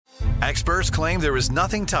Experts claim there is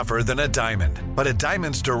nothing tougher than a diamond. But at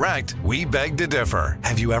Diamonds Direct, we beg to differ.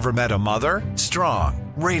 Have you ever met a mother? Strong,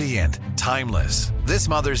 radiant, timeless. This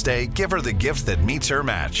Mother's Day, give her the gift that meets her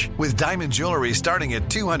match. With diamond jewelry starting at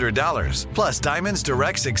 $200. Plus Diamonds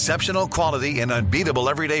Direct's exceptional quality and unbeatable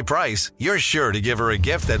everyday price, you're sure to give her a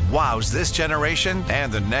gift that wows this generation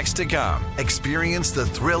and the next to come. Experience the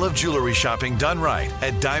thrill of jewelry shopping done right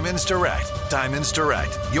at Diamonds Direct. Diamonds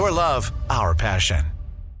Direct. Your love, our passion.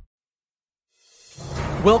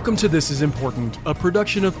 Welcome to This Is Important, a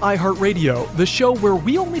production of iHeartRadio, the show where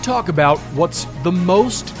we only talk about what's the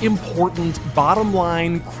most important, bottom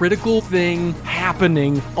line, critical thing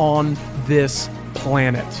happening on this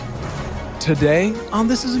planet. Today on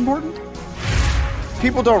This Is Important.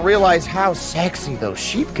 People don't realize how sexy those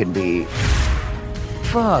sheep can be.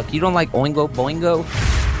 Fuck, you don't like Oingo Boingo?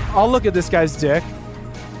 I'll look at this guy's dick.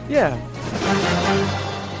 Yeah.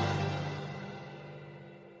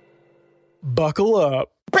 Buckle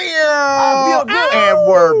up. I feel good. And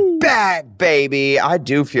we're back, baby. I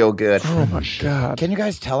do feel good. Oh my God. Can you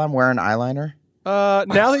guys tell I'm wearing eyeliner? Now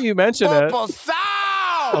that you mention it,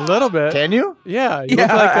 a little bit. Can you? Yeah. You Yeah,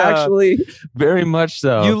 look like actually, very much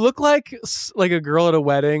so. you look like a girl at a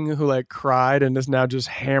wedding who like cried and is now just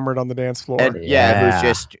hammered on the dance floor. And, yeah, who's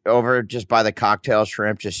just over just by the cocktail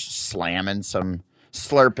shrimp, just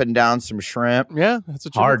slurping down some shrimp. Yeah, that's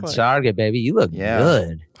what you Hard look like. target, baby. You look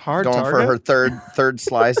good. Hard Going target? for her third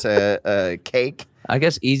slice of cake. I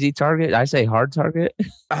guess easy target. I say hard target.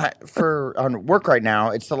 For on work right now,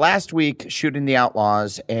 it's the last week shooting The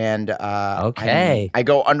Outlaws, and Okay. I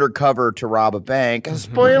go undercover to rob a bank.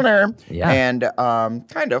 Spoiler. Yeah. And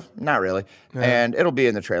kind of, not really. Yeah. And it'll be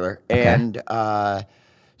in the trailer. Okay. And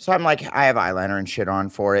so I'm like, I have eyeliner and shit on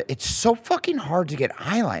for it. It's so fucking hard to get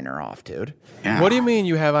eyeliner off, dude. What do you mean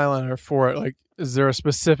you have eyeliner for it? Like, is there a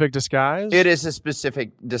specific disguise? It is a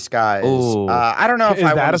specific disguise. Ooh. I don't know if Is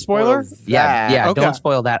I that wanna a spoiler? spoil Yeah, that. yeah. Okay. Don't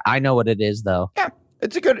spoil that. I know what it is, though. Yeah,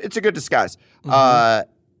 it's a good disguise.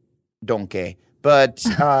 Donkey, but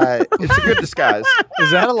it's a good disguise. Is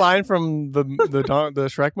that a line from the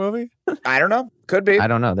Shrek movie? I don't know. Could be. I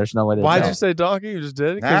don't know. There's no way to Why'd tell. you say donkey? You just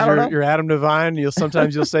did it I don't know. because you're Adam Devine. You'll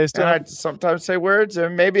sometimes say I stuff. sometimes say words,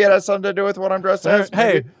 and maybe it has something to do with what I'm dressed as.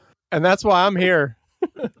 Hey, maybe. and that's why I'm here.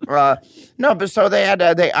 No, but so they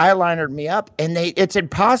eyelinered me up, and it's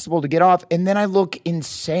impossible to get off, and then I look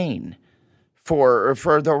insane for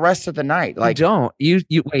the rest of the night. Like, don't. You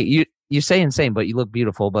wait. You say insane, but you look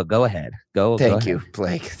beautiful. But go ahead. Go thank ahead. you,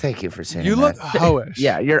 Blake. Thank you for saying You that. look hoish.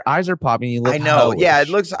 Yeah, your eyes are popping. You look. I know. hoish. Yeah,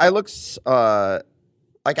 I look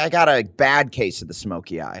like I got a bad case of the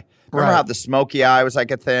smoky eye. Remember Right. how the smoky eye was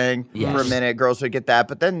like a thing Yes. for a minute? Girls would get that,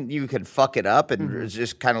 but then you could fuck it up and it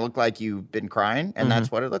just kind of look like you've been crying, and that's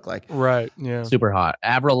what it looked like. Right. Yeah. super hot.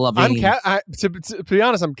 Avril Lavigne. To be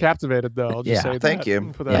honest, I'm captivated though. I'll just Yeah. say that. Thank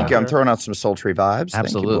you. Put that Thank out you. I'm there. throwing out some sultry vibes.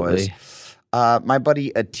 Absolutely. Thank you, boys. My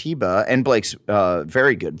buddy Atiba and Blake's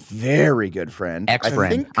very good friend.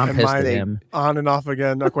 Ex-friend. I'm Am pissed I at him. On and off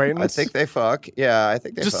again acquaintance. I think they fuck. Yeah, I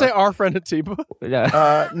think they Just fuck. say our friend Atiba.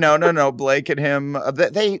 Yeah. No. Blake and him,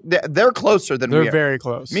 they're closer than we They're are. very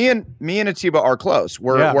close. Me and Atiba are close.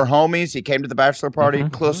 We're homies. He came to the bachelor party.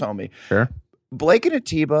 Close homie. Sure. Blake and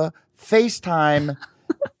Atiba FaceTime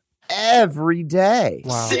every day.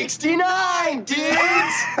 Wow. 69, dudes!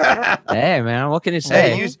 Hey, man. What can you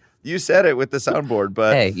say? Hey, you said it with the soundboard,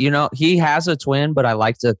 but Hey, he has a twin, but I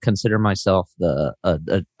like to consider myself a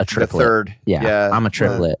the triplet. third. Yeah, I'm a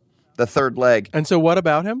triplet. The third leg. And so what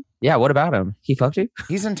about him? Yeah, what about him? He fucked you?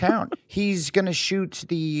 He's in town. He's going to shoot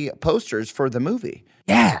the posters for the movie.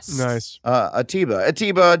 Yes. Nice.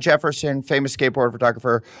 Atiba Jefferson, famous skateboard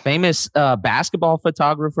photographer. Famous basketball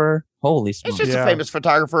photographer. Holy He's smokes. just Yeah. a famous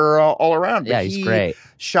photographer all around. Yeah, But he's he great.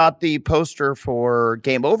 Shot the poster for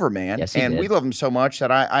Game Over Man. Yes, he and did. we love him so much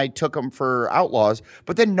that I took him for Outlaws.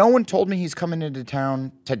 But then no one told me he's coming into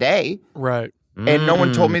town today. Right. And no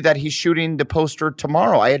one told me that he's shooting the poster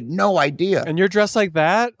tomorrow. I had no idea. And you're dressed like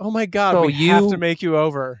that? Oh my God. So we have to make you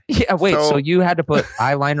over. Yeah, wait, So- so you had to put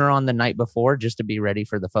eyeliner on the night before just to be ready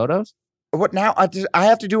for the photos? What now? I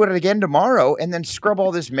have to do it again tomorrow and then scrub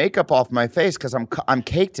all this makeup off my face because I'm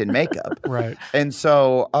caked in makeup. Right. And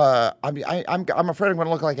so I'm afraid I'm going to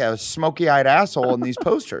look like a smoky-eyed asshole in these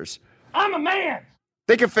posters. I'm a man!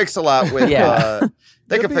 They can fix a lot with Yeah.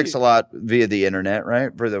 they can fix a lot via the internet, right?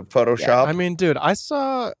 For the Photoshop. I mean, dude, I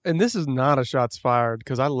saw, and this is not a shots fired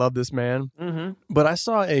because I love this man, but I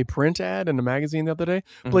saw a print ad in a magazine the other day.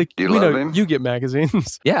 Blake, You we love know him? you get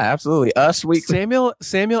magazines. Yeah, absolutely. Us weekly.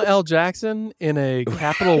 Samuel L. Jackson in a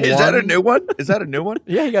Capital One. Is that a new one? Is that a new one?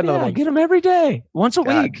 Yeah, you got another Yeah, one. get them every day. Once a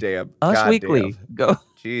God week. damn. Us God weekly. damn. Go.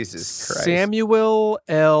 Jesus Christ. Samuel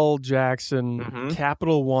L. Jackson,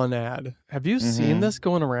 Capital One ad. Have you seen this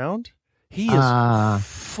going around? He is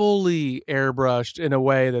fully airbrushed in a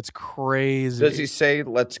way that's crazy. Does he say,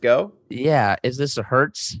 let's go? Yeah. Is this a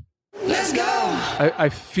Hertz? Let's go. I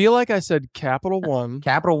feel like I said Capital One.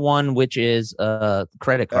 Capital One, which is a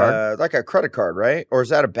credit card. Like a credit card, right? Or is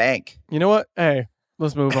that a bank? You know what? Hey,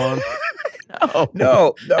 let's move on.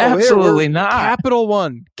 No, absolutely not. Capital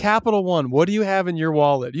One. Capital One. What do you have in your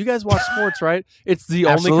wallet? You guys watch sports, right? It's the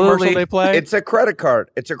only Absolutely. commercial they play. It's a credit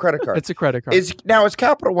card. It's a credit card. It's a credit card. It's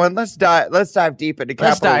Capital One. Let's dive deep into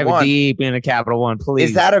Let's Capital One. dive deep into Capital One, please.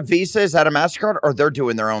 Is that a Visa? Is that a MasterCard? Or they're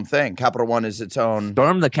doing their own thing? Capital One is its own.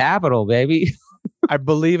 Storm the Capitol, baby. I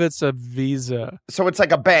believe it's a Visa. So it's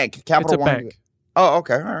like a bank. Capital It's a One. bank. Oh,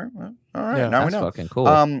 okay. All right. Well, all right. Yeah, now we That's know. fucking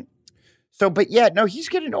cool. So, but yeah, no, he's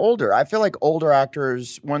getting older. I feel like older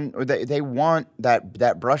actors, when they want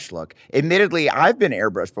that brush look. Admittedly, I've been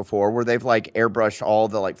airbrushed before, where they've like airbrushed all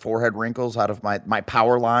the like forehead wrinkles out of my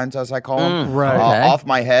power lines, as I call them, Right. Okay. off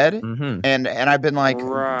my head, Mhm. and I've been like,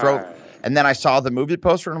 and then I saw the movie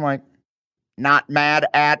poster, and I'm like, not mad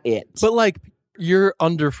at it. But like, you're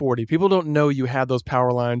under 40. People don't know you have those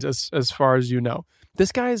power lines as far as you know.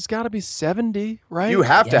 This guy's got to be 70, right? You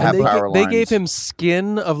have to And have they power They lines. gave him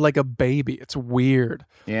skin of like a baby. It's weird.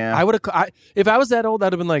 Yeah, I would have. If I was that old,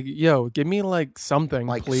 I'd have been like, "Yo, give me like something,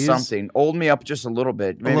 like please." something. Old me up just a little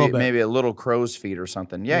bit, maybe a little crow's feet or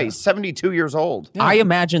something. Yeah, he's 72 years old. Yeah. I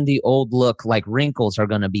imagine the old look, like wrinkles, are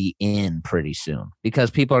going to be in pretty soon because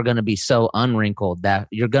people are going to be so unwrinkled that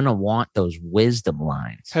you're going to want those wisdom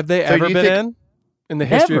lines. Have they So ever you been think- in the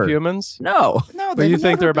history Never. of humans? No. No, But you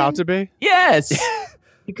think they're about to be? Yes.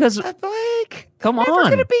 Because, Blake, come never on.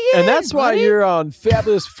 gonna be And in, that's why buddy. you're on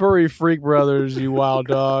Fabulous Furry Freak Brothers, you wild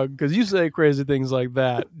dog, because you say crazy things like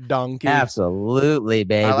that, donkey. Absolutely,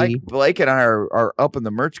 baby. I like Blake and I are up in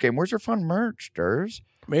the merch game. Where's your fun merch, Durs?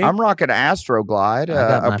 Me? I'm rocking Astroglide, I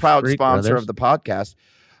got a my proud Freak sponsor Brothers. of the podcast.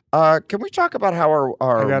 Can we talk about how I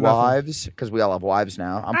our got nothing. wives, because we all have wives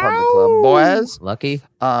now. I'm part of the club. Boys. Lucky.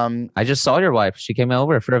 Um, I just saw your wife. She came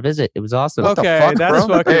over for a visit. It was awesome. what Okay, the fuck, that is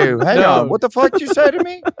bro? fucking- Hey, hang no. on. What the fuck you say to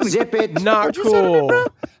me? Zip it. Not What'd you say to me, cool. bro?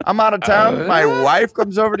 I'm out of town. My wife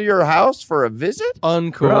comes over to your house for a visit?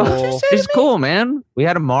 Uncool. She's cool, man. We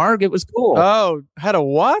had a marg. It was cool. Oh, had a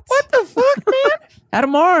what? What the fuck, man? Had a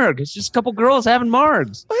marg. It's just a couple girls having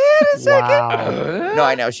margs. Wait a second. Wow. No,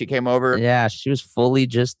 I know. She came over. Yeah, she was fully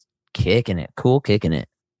just kicking it. Cool kicking it.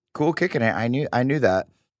 Cool kicking it. I knew that.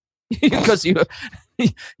 Because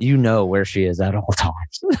you know where she is at all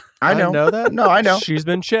times. I know. that. No, I know. She's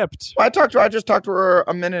been chipped. Well, I just talked to her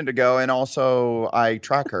a minute ago, and also I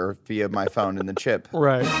track her via my phone and the chip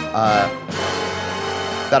Right.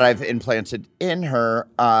 that I've implanted in her.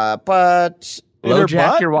 But In her Low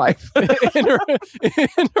jack butt? your wife. in her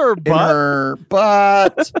in butt. her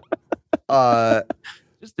butt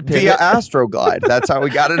Just a via pivot. Astroglide. That's how we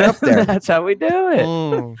got it up there. That's how we do it.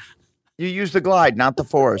 Mm. You use the glide, not the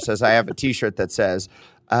force, as I have a T-shirt that says.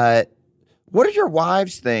 What do your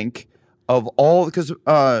wives think of all? Because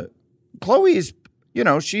Chloe's,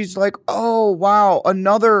 she's like, oh wow,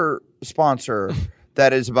 another sponsor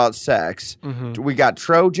that is about sex. Mhm. We got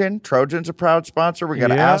Trojan. Trojan's a proud sponsor. We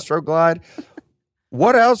got Yeah. Astroglide.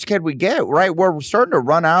 What else can we get? Right, we're starting to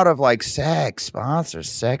run out of like sex sponsors,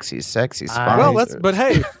 sexy sponsors. Well, but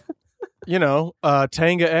hey,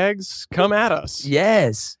 Tanga eggs, come at us.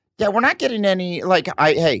 Yes. Yeah, we're not getting any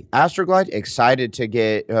Astroglide, excited to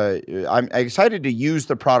get I'm excited to use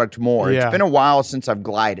the product more. Yeah. It's been a while since I've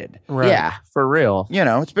glided. Right. Yeah, for real.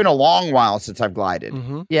 It's been a long while since I've glided.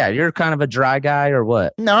 Mhm. Yeah, you're kind of a dry guy or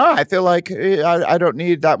what? No, I feel like I don't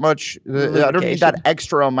need that much. I don't need Lubrication. that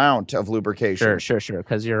extra amount of lubrication. Sure.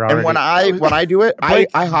 Because you're already. And when I do it, Blake,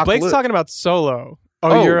 I hawk Blake's lube. talking about solo.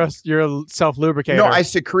 Oh, Oh. you're a self lubricator. No, I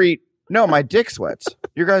secrete. No, my dick sweats.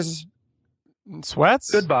 Your guys,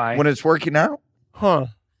 sweats. Goodbye. when it's working out, Huh.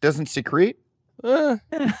 doesn't secrete. Eh,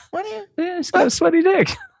 What do you? Yeah, he's got a sweaty dick.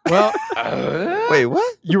 well, Wait,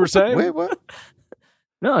 what? you were saying. Wait, what?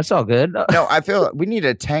 No, it's all good. No, I feel we need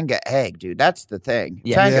a Tanga egg, dude. That's the thing.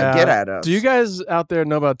 Yeah. Tanga, Yeah. get at us. Do you guys out there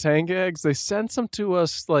know about Tanga eggs? They sent some to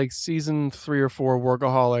us like season 3 or 4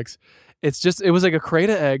 Workaholics. It was like a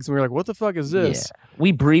crate of eggs, and we were like, "What the fuck is this?" Yeah.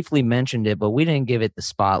 We briefly mentioned it, but we didn't give it the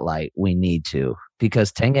spotlight we need to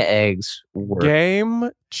because Tenga eggs were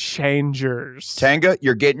Game changers. Tanga,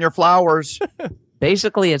 you're getting your flowers.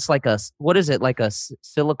 basically it's like what is it, like a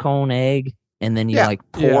silicone egg, and then you Yeah. like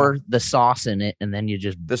pour the sauce in it, and then you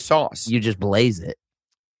just The sauce. blaze it.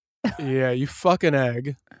 Yeah, you fucking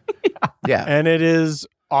egg, Yeah. and it is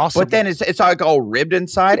awesome. But then it's like all ribbed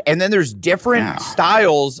inside, and then there's different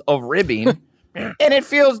styles of ribbing. and it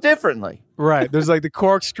feels differently. Right. There's like the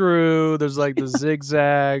corkscrew. There's like the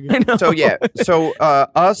zigzag. So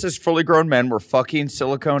us as fully grown men were fucking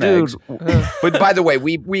silicone eggs. But by the way,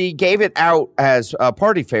 we gave it out as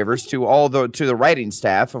party favors to the writing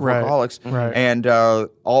staff of Workaholics, and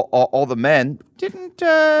all the men didn't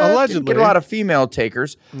allegedly get a lot of female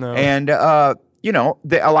takers. No. And a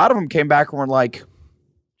lot of them came back and were like,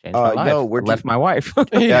 Changed my life. "Yo, left my wife." I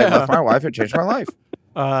left my wife. It changed my life."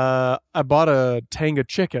 I bought a Tanga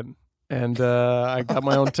chicken, and I got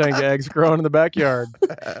my own Tanga eggs growing in the backyard.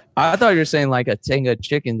 I thought you were saying like a Tanga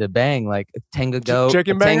chicken to bang, like a Tanga goat,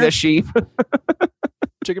 chicken a banger? Tanga sheep.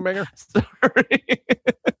 Chicken banger. Sorry.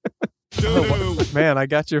 Man, I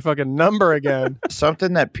got your fucking number again.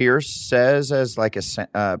 Something that Pierce says as like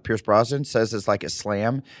Pierce Brosnan says as like a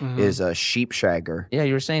slam is a sheep shagger. Yeah,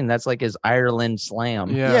 you were saying that's like his Ireland slam.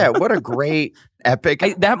 Yeah. What a great epic.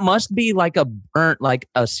 That must be like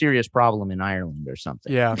a serious problem in Ireland or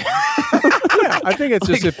something. Yeah. Yeah, I think it's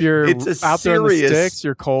just if you're it's a out there in the serious- sticks,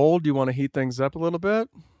 you're cold, you want to heat things up a little bit.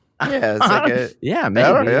 Yeah, it's like yeah,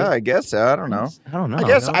 maybe. I guess so. I don't know. I don't know.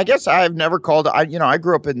 I guess I've never called. I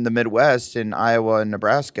grew up in the Midwest in Iowa and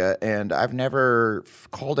Nebraska, and I've never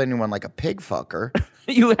called anyone like a pig fucker.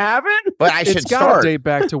 You haven't? But I should It's got to start. date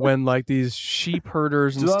back to when like these sheep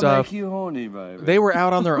herders and stuff. Make you horny, baby? They were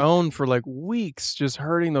out on their own for like weeks, just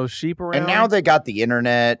herding those sheep around. And now they got the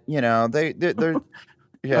internet. They're.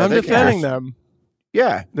 Yeah, I'm defending them.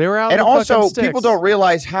 Yeah, They were out. and in the also fucking sticks. people don't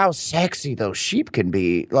realize how sexy those sheep can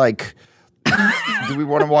be. Like, do we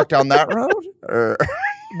want to walk down that road? Or...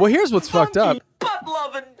 Well, here's what's fucked up. Butt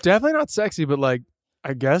loving. Definitely not sexy, but like,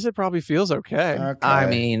 I guess it probably feels okay. Okay. I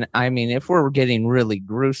mean, if we're getting really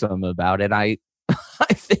gruesome about it, I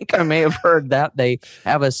think I may have heard that they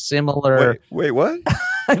have a similar. Wait, what?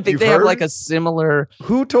 I think You've they have heard? like a similar.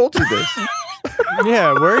 Who told you this?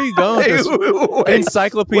 Yeah, where are you going? with this? Wait,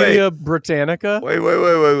 Encyclopedia Britannica.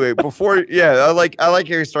 wait. Before, I like how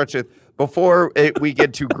he starts with. Before we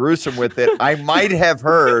get too gruesome with it, I might have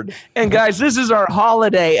heard. And guys, this is our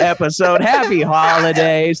holiday episode. Happy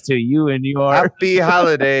holidays to you and yours. Happy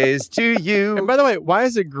holidays to And you. by the way, why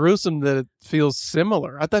is it gruesome that it feels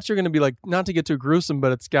similar? I thought you were going to be like, not to get too gruesome,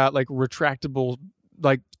 but it's got like retractable,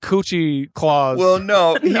 like coochie claws. Well,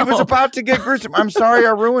 no, he was about to get gruesome. I'm sorry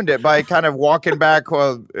I ruined it by kind of walking back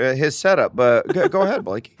his setup. But go ahead,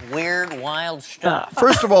 Blake. Weird, wild stuff.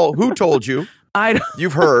 First of all, who told you?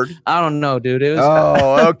 You've heard. I don't know, dude. It was.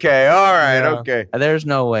 Oh, okay. All right. Yeah. Okay. There's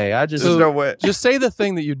no way. There's no way. Just say the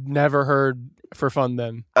thing that you'd never heard for fun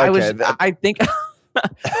then. I think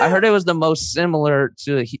I heard it was the most similar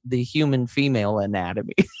to the human female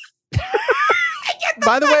anatomy.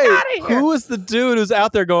 By the way, who was the dude who's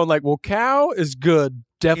out there going like, well, cow is good.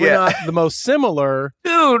 Definitely not the most similar.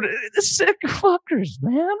 Dude, the sick fuckers,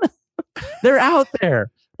 man. They're out there.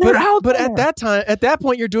 But at that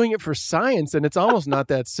point, you're doing it for science, and it's almost not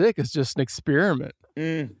that sick. It's just an experiment.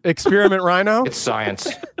 Experiment rhino. It's science.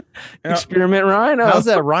 Experiment rhino. How's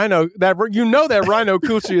that rhino? That rhino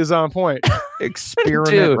coochie is on point. Experiment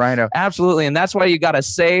Dude, rhino. Absolutely, and that's why you got to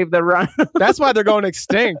save the rhino. That's why they're going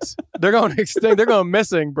extinct. They're going extinct. They're going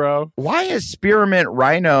missing, bro. Why is spearmint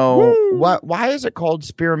rhino? Why is it called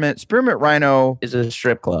spearmint? Spearmint rhino Is a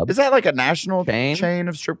strip club. is that like a national Chain? chain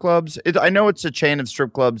of strip clubs? I know it's a chain of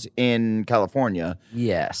strip clubs in California,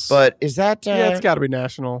 Yes, but is that? Yeah, it's got to be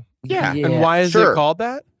national. Yeah. And why is Sure. it called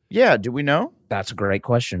that? Yeah. Do we know? that's a great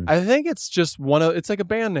question. I think it's just it's like a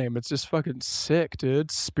band name. It's just fucking sick, dude.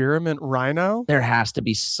 Spearmint Rhino. There has to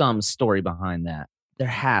be some story behind that. There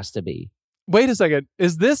has to be. Wait a second.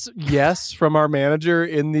 Is this yes from our manager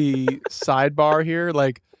in the sidebar here?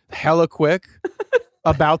 Like hella quick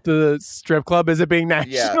about the strip club? Is it being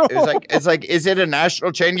national? Yeah. It's like, is it a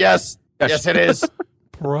national chain? Yes. Yes, it is.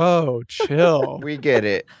 Bro, chill. We get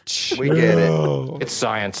it. We get it. Chill. It's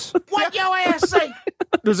science. What your ass say?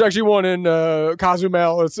 There's actually one in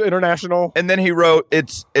Cozumel. It's international. And then he wrote,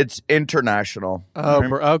 "It's international." Oh,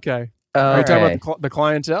 okay. Are you talking Okay. about the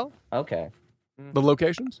clientele? Okay. The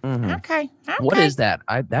locations? Mhm. Okay. What is that?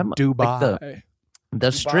 That Dubai. Like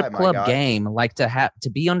the strip my club guy. game, like to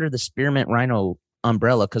be under the Spearmint Rhino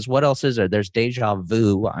umbrella. Because what else is there? There's Deja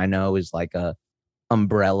Vu. I know is like a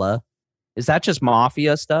umbrella. Is that just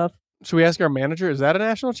mafia stuff? Should we ask our manager? Is that a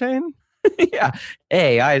national chain? Yeah.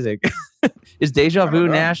 Hey, Isaac, is Deja don't Vu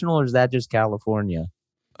know. national or is that just California?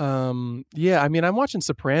 Yeah, I mean, I'm watching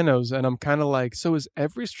Sopranos and I'm kind of like, so is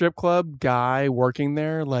every strip club guy working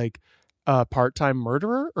there like a part-time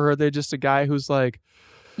murderer, or are they just a guy who's like,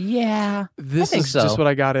 Yeah, this think is so. just what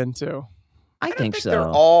I got into? I think They're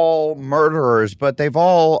so. all murderers, but they've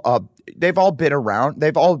all, they've all been around.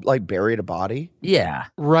 They've all like buried a body. Yeah.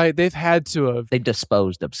 Right. They've had to have. They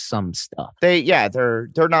disposed of some stuff. They're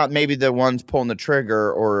not maybe the ones pulling the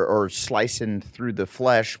trigger or slicing through the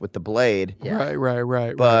flesh with the blade. Yeah.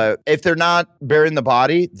 Right. But if they're not burying the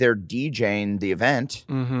body, they're DJing the event.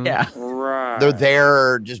 Mm-hmm. Yeah. Right. They're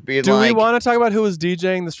there just being Do like. we want to talk about who was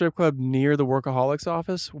DJing the strip club near the Workaholics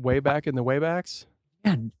office way back in the waybacks?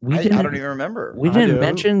 Yeah. I don't even remember. We I didn't do.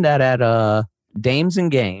 mention that at Dames and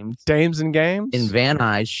Games Dames and Games? in Van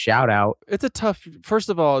Nuys. Shout out. It's a tough. First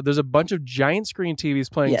of all, there's a bunch of giant screen TVs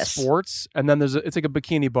playing Yes. sports, and then it's like a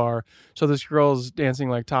bikini bar. So there's girls dancing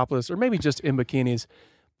like topless, or maybe just in bikinis.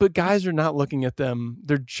 But guys are not looking at them;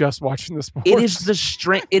 they're just watching the sports. It is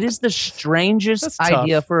the strangest That's tough.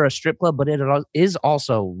 idea for a strip club, but it is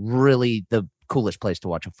also really the coolest place to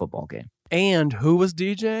watch a football game. And who was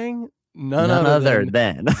DJing? None other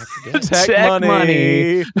than than Tech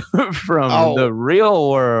Money. from Oh. the real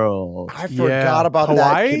world. I forgot about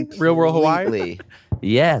Hawaii? that. Real world Hawaii? completely.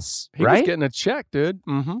 Yes, He was right? getting a check, dude.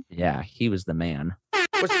 Mm-hmm. Yeah, he was the man.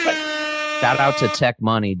 What's Shout out to Tech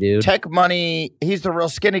Money, dude. Tech Money? He's the real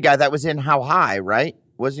skinny guy that was in How High, right?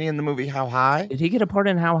 Wasn't he in the movie How High? Did he get a part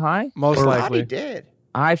in How High? Most I thought he likely. did.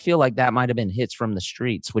 I feel like that might have been Hits from the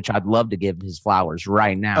Streets, which I'd love to give his flowers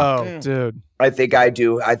right now. Oh, dude. I think I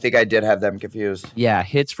do. I think I did have them confused. Yeah,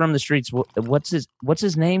 Hits from the Streets. What's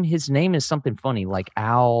his name? His name is something funny, like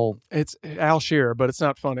Al. It's Al Shearer, but it's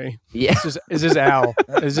not funny. Yeah, It's just Al.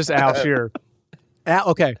 It's just Al Shearer.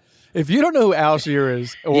 Okay. If you don't know who Al Shearer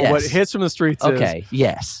is, or Yes. what Hits from the Streets is, okay,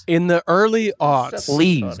 yes. in the early aughts,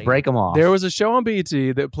 Please funny. break them off. there was a show on BET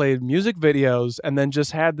that played music videos and then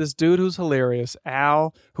just had this dude who's hilarious,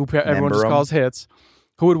 Al, who everyone Remember just him? calls Hits,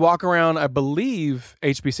 who would walk around, I believe,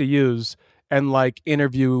 HBCUs and like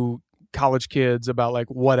interview college kids about like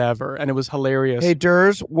whatever. And it was hilarious. Hey,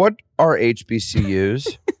 Durs, what are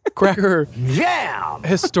HBCUs? Cracker, Yeah.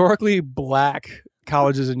 historically black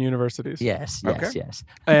colleges and universities. Yes. Okay.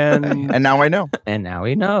 And and now I know. And now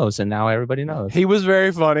he knows, and now everybody knows. he was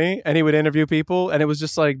very funny and he would interview people and it was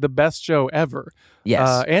just like the best show ever.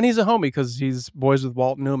 Yes. And he's a homie because he's boys with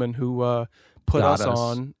Walt Newman who put Got us us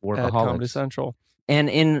on at Workaholics. Comedy Central. And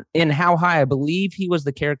in How High, I believe he was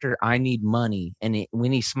the character I Need Money. And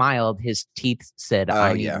when he smiled, his teeth said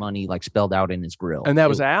I Need yeah. Money, like spelled out in his grill. And that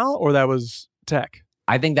was Al or that was Tech?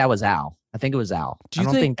 I think that was Al. I think it was Al. Do I you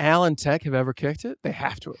don't think Al and Tech have ever kicked it? They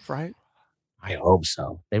have to have, right? I hope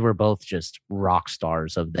so. They were both just rock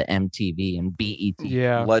stars of the MTV and BET.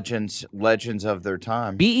 Yeah. Legends of their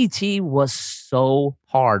time. BET was so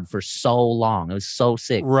hard for so long. It was so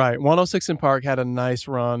sick. Right. 106 in Park had a nice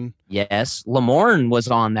run. Yes. Lamorne was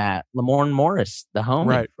on that. Lamorne Morris, the homie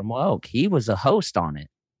Right. from Woke. He was a host on it.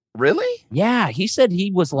 Really? Yeah. He said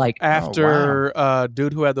he was like, After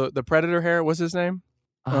dude who had the Predator hair, what's his name?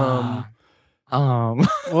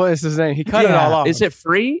 What is his name? He cut it all off. Is it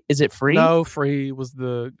Free? Is it Free? No, Free was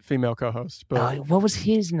the female co-host, but What was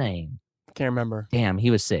his name? can't remember. Damn, he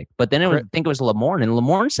was sick. But then I think it was Lamorne, and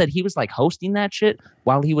Lamorne said he was like hosting that shit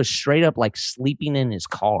while he was straight up like sleeping in his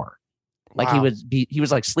car. Like Wow. he was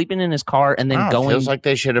like sleeping in his car and then Wow, going. feels like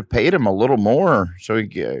they should have paid him a little more so he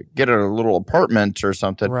could get a little apartment or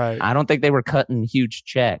something. Right. I don't think they were cutting huge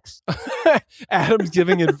checks. Adam's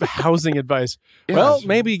giving housing advice. Yes. Well,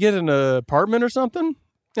 maybe get an apartment or something.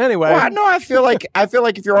 Anyway, Well, no, I feel like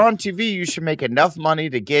if you're on TV, you should make enough money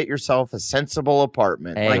to get yourself a sensible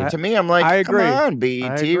apartment. Hey. Like to me, I'm like, I agree. come on, I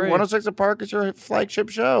BET, agree. 106 & Park is your flagship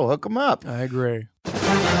show. Hook them up. I agree.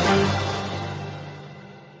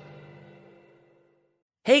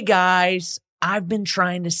 Hey guys, I've been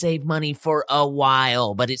trying to save money for a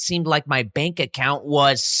while, but it seemed like my bank account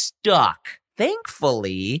was stuck.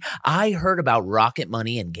 Thankfully, I heard about Rocket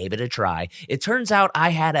Money and gave it a try. It turns out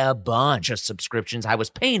I had a bunch of subscriptions I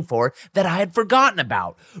was paying for that I had forgotten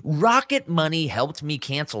about. Rocket Money helped me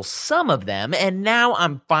cancel some of them, and now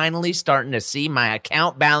I'm finally starting to see my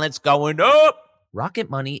account balance going up. Rocket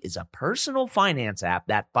Money is a personal finance app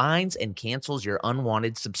that finds and cancels your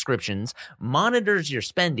unwanted subscriptions, monitors your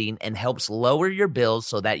spending, and helps lower your bills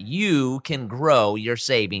so that you can grow your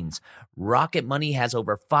savings. Rocket Money has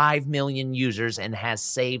over 5 million users and has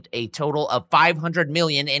saved a total of $500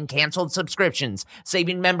 million in canceled subscriptions,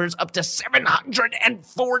 saving members up to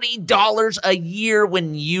 $740 a year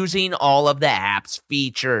when using all of the app's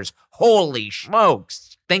features. Holy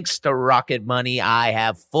smokes! Thanks to Rocket Money, I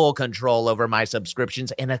have full control over my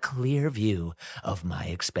subscriptions and a clear view of my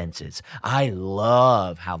expenses. I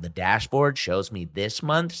love how the dashboard shows me this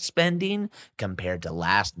month's spending compared to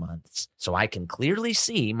last month's, so I can clearly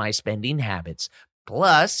see my spending habits.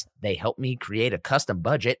 Plus, they help me create a custom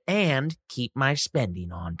budget and keep my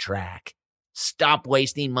spending on track. Stop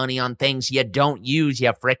wasting money on things you don't use,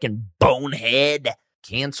 you frickin' bonehead.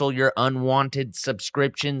 Cancel your unwanted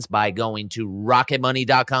subscriptions by going to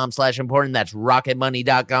rocketmoney.com/important. That's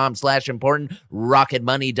rocketmoney.com/important.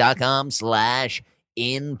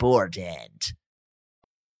 rocketmoney.com/important.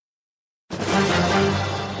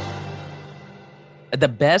 The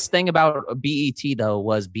best thing about BET though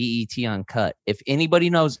was BET Uncut. If anybody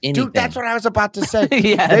knows anything, Dude, that's what I was about to say.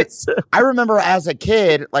 yes. I remember as a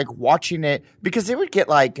kid, like watching it because it would get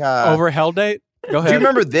like Over Hell Date? Go ahead. Do you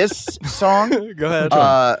remember this song? Go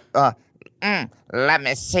ahead. Let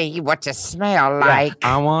me see what you smell like.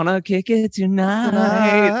 I wanna kick it tonight.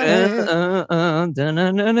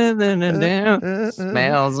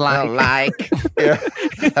 Smells like. Yeah.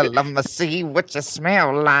 Let me see what you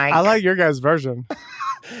smell like. I like your guys' version.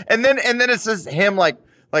 And then it says him like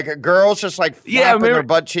a girl's just like flapping their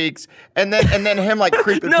butt cheeks, and then him like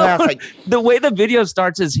creeping past. Like the way the video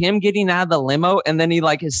starts is him getting out of the limo, and then he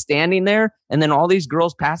like is standing there, and then all these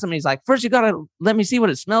girls pass him. And he's like, "First, you gotta let me see what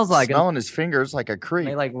it smells like." Smelling his fingers like a creep.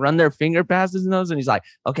 They like run their finger past his nose, and he's like,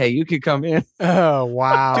 "Okay, you can come in." Oh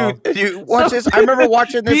wow, dude! You watch this. I remember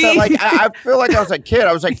watching this. At, like I feel like I was a kid.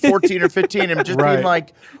 I was like 14 or 15, and just being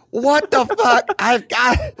like, "What the fuck? I've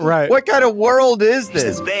got right. What kind of world is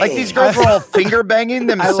this? Like these girls are all finger banging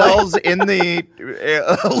themselves in the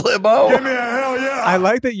limo." Give me a hell yeah! I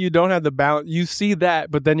like that you don't have the balance. You see that,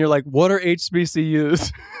 but then you're like, "What are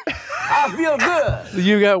HBCUs?" I feel good.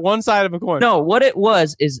 You got one side of a coin. No, what it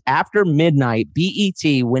was is after midnight,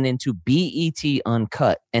 BET went into BET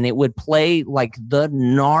Uncut, and it would play like the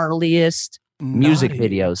gnarliest music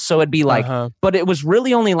videos. So it'd be like, but it was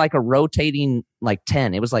really only like a rotating like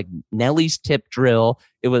 10. It was like Nelly's Tip Drill.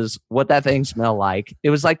 It was What That Thing Smell Like.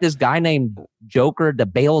 It was like this guy named Joker, the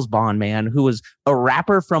Bales Bond man, who was a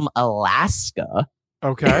rapper from Alaska.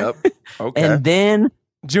 Okay. Yep. Okay. And then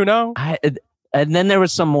Juno. And then there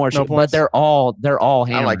was some more shit, but they're all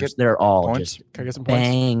hammers. I like it. They're all Points? just Can I get some points?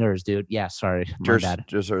 bangers, dude. Yeah, sorry. My bad.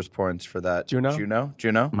 Deserves points for that. Juno?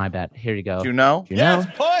 Juno? My bad. Here you go. Juno? Yes,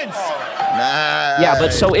 points. Nice. Yeah,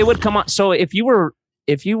 but so it would come on. So if you were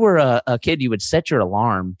a kid, you would set your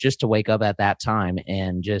alarm just to wake up at that time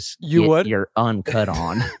and just get your Uncut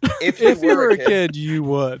on. If you were a kid, you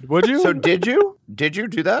would. Would you? So did you? Did you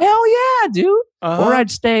do that? Hell yeah, dude. Uh-huh. Or I'd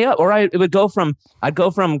stay up, or I'd go from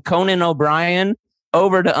Conan O'Brien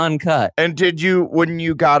over to Uncut. And did you, when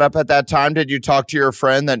you got up at that time, did you talk to your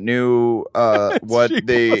friend that knew what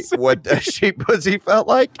the sheep pussy felt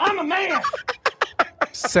like? I'm a man.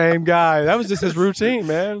 Same guy. That was just his routine,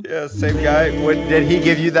 man. Yeah, same guy. Did he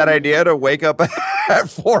give you that idea to wake up at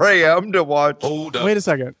 4 a.m. to watch? Wait a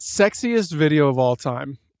second. Sexiest video of all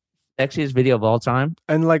time. Sexiest video of all time.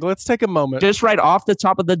 And like, let's take a moment. Just right off the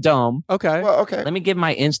top of the dome. Okay. Well, okay. Let me give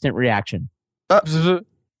my instant reaction.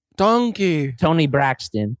 Donkey. Tony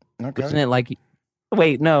Braxton. Okay. Isn't it like,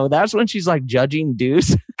 wait, no, that's when she's like judging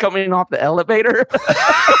Deuce coming off the elevator.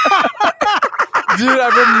 Dude,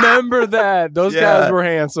 I remember that. Those guys were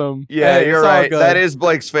handsome. Yeah, Hey, you're it's all right. good. That is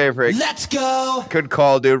Blake's favorite. Let's go. Good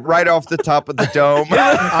call, dude. Right off the top of the dome.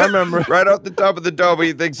 I remember. Right off the top of the dome,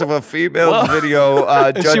 he thinks of a female video she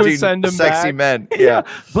would judging send him sexy back. men. Yeah.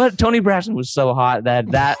 But Tony Braxton was so hot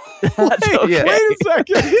that's okay. Yeah. Wait a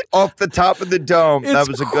second. Off the top of the dome. That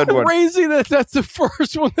was a good one. Crazy that's the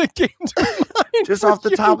first one that came to mind. Just off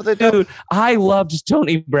the top of the dome. Dude, I loved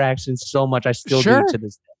Tony Braxton so much. I still do to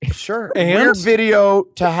this day. Sure. And? Weird video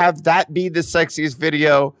to have that be the sexiest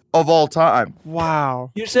video of all time. Wow.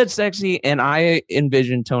 You said sexy, and I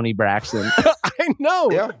envisioned Tony Braxton. I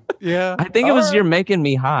know. Yeah. I think it was You're Making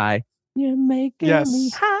Me High. You're making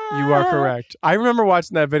me high. You are correct. I remember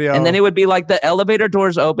watching that video. And then it would be like the elevator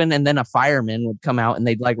doors open, and then a fireman would come out, and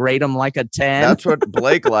they'd like rate him like a 10. That's what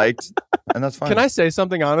Blake liked, and that's fine. Can I say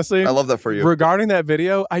something honestly? I love that for you. Regarding that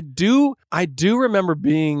video, I do remember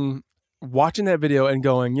watching that video and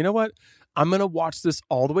going, you know what? I'm going to watch this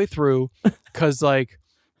all the way through because like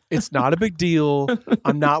it's not a big deal.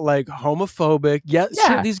 I'm not like homophobic.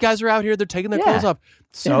 Shit, these guys are out here. They're taking their clothes off.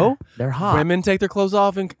 So they're hot. Women take their clothes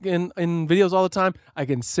off in videos all the time. I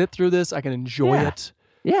can sit through this. I can enjoy it.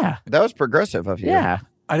 Yeah. That was progressive of you. Yeah.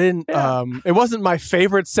 I didn't, it wasn't my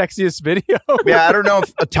favorite, sexiest video. Yeah, I don't know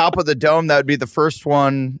if Top of the Dome, that would be the first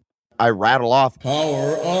one I rattle off.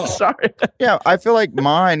 Power up. Sorry. Yeah, I feel like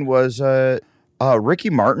mine was Ricky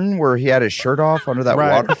Martin, where he had his shirt off under that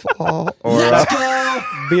waterfall. Or Let's go.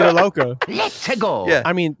 Vida Loca. Let's go. yeah,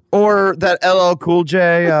 I mean, or that LL Cool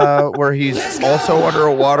J, where he's also under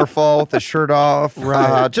a waterfall with his shirt off.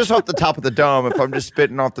 Right. Just off the top of the dome, if I'm just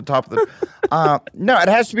spitting off the top of the... no, it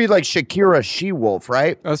has to be like Shakira She-Wolf,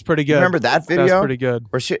 right? that's pretty good. Remember that video? That's pretty good.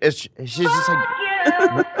 Where she's just like...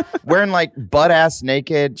 wearing like butt ass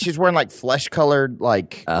naked. She's wearing like flesh colored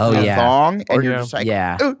like thong, and you're just like,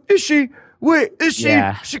 oh, is she? Wait, is she?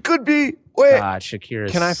 Yeah. She could be. Wait, God, Shakira.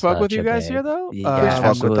 Can I fuck with you guys here though? Yeah,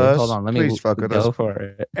 fuck with us. Hold on, let Please me fuck with go us. for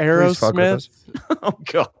it. Aerosmith. Oh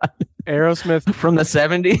God, Aerosmith. from the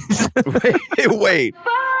 70s. wait.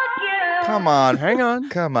 Come on, Hang on.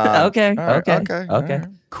 come on. Okay, All right, okay. all right.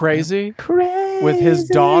 Crazy. Crazy. With his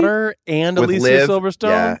daughter and With Alicia Liv.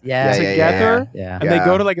 Silverstone Yeah. together. Yeah. And they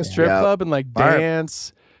go to like a strip club and like All right.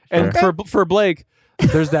 dance. And for Blake,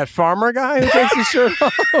 there's that farmer guy who takes his shirt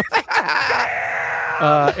off.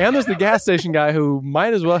 And there's the gas station guy who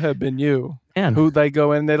might as well have been you. Man. Who they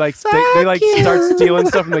go in, they like start stealing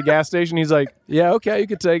stuff from the gas station. He's like, yeah, okay, you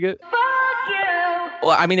could take it.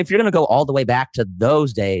 Well, I mean, if you're going to go all the way back to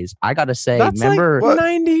those days, I got to say, That's remember. like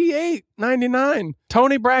 98, 99.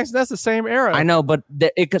 Tony Braxton, that's the same era. I know, but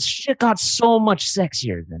shit got so much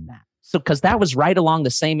sexier than that. So, because that was right along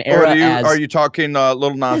the same era Are you talking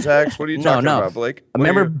Lil Nas X? What are you talking about, Blake?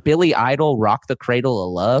 Remember Billy Idol, Rock the Cradle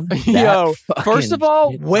of Love? Yo, first of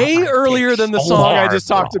all, way earlier than the song I just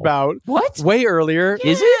talked about. What? Way earlier.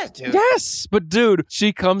 Is it? Dude. Yes, but dude,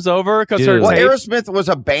 she comes over because her Well, tape. Aerosmith was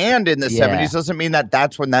a band in the 70s. Doesn't mean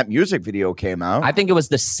that's when that music video came out. I think it was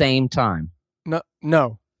the same time.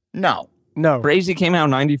 No. Crazy came out in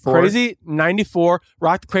 94. Crazy, 94.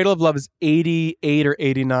 Rock the Cradle of Love is 88 or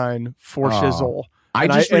 89 for Shizzle.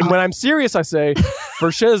 And when I'm serious, I say for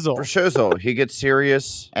Shizzle. For Shizzle. He gets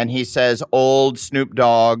serious and he says old Snoop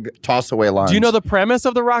Dogg toss away lines. Do you know the premise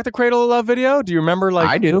of the Rock the Cradle of Love video? Do you remember? Like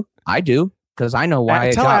I do. Because I know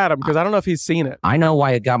why. Tell Adam, because I don't know if he's seen it. I know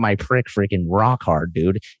why it got my prick freaking rock hard,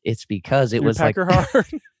 dude. It's because it was like. Hard.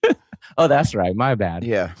 Oh, that's right. My bad.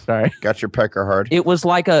 Yeah. Sorry. Got your pecker hard. It was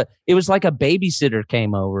like a babysitter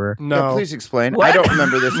came over. No. Yeah, please explain. What? I don't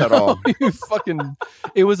remember this at all.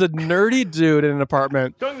 It was a nerdy dude in an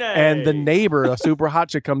apartment, and the neighbor, a super hot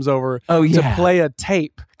chick, comes over to play a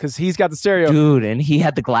tape because he's got the stereo. Dude, and he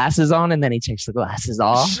had the glasses on, and then he takes the glasses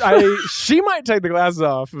off. She might take the glasses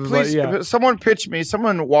off. Please, someone pitch me.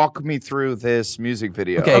 Someone walk me through this music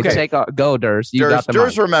video. Okay. Go, Durs.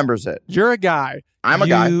 Durs remembers it. You're a guy. I'm a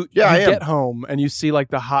guy. Yeah, I am. You get home and you see like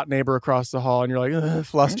the hot neighbor across the hall, and you're like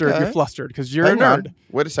flustered. Okay. You're flustered because you're Hang a nerd. on.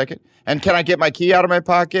 Wait a second. And can I get my key out of my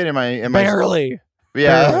pocket? Am I barely?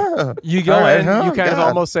 Yeah. You go in. You kind of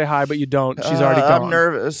almost say hi, but you don't. She's already gone. I'm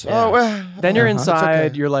nervous. Yeah. Oh, well. Then you're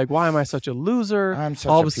inside. Okay. You're like, why am I such a loser? I'm such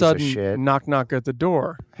all a of a piece of sudden, shit. knock at the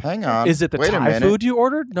door. Hang on. Is it the Thai food you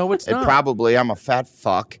ordered? No, it's not. Probably. I'm a fat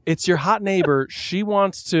fuck. It's your hot neighbor. She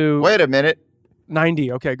wants to. Wait a minute.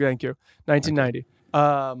 90. Okay, thank you. 1990.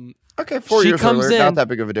 Okay, 4 years comes earlier, in, not that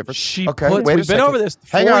big of a difference. We've been over this.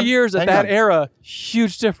 4 years at that era.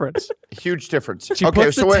 Huge difference. Huge difference. She okay,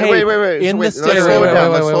 puts so the tape wait. in the Let's stereo. slow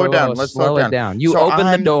it down. Let's slow it down. You So open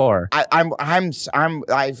the door.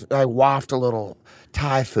 I waft a little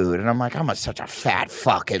Thai food, and I'm like, such a fat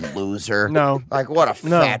fucking loser. No, like what a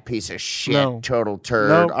fat piece of shit, total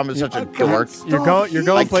turd. No. I'm such a dork. You're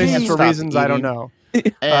going places for reasons I don't know.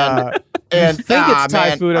 And you think it's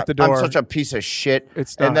Thai food at the door. I'm such a piece of shit.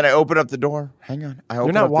 It's not. And then I open up the door. Hang on, I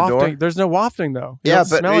open up the door. There's no wafting though. Yeah,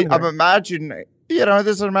 but I'm imagining.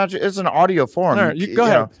 It's an audio form. All right, go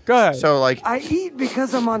ahead. Go ahead. So like, I eat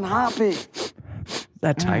because I'm unhappy.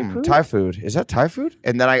 That Thai food? Thai food. Is that Thai food?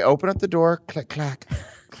 And then I open up the door. Click, clack.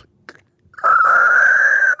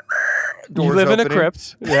 You live in a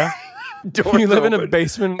crypt. Yeah. You live in a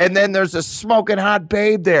basement. And then there's a smoking hot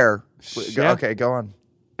babe there. Yeah. Okay, go on.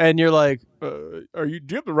 And you're like, do you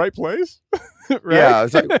have the right place? Right? Yeah,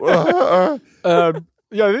 it's like,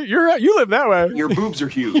 yeah, you live that way. Your boobs are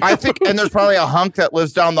huge. I think, and there's probably a hunk that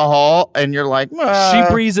lives down the hall, and you're like, she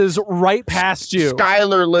breezes right past you.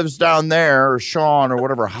 Skylar lives down there, or Sean, or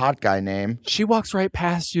whatever hot guy name. She walks right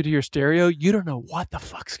past you to your stereo. You don't know what the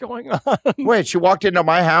fuck's going on. Wait, she walked into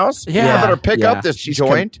my house? Yeah. I better pick up this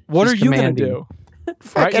joint. What are you going to do?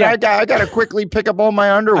 Right, I got to quickly pick up all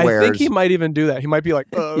my underwear. I think he might even do that. He might be like,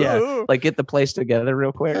 like get the place together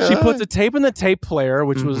real quick. She puts a tape in the tape player,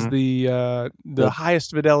 which was the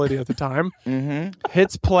highest fidelity at the time.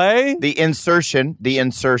 Hits play. The insertion.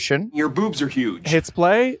 Your boobs are huge. Hits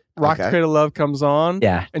play. Rock the Cradle of Love comes on.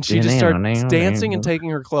 Yeah. And she just starts dancing and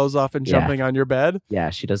taking her clothes off and jumping on your bed.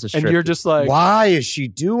 Yeah, she does a strip. And you're just like, why is she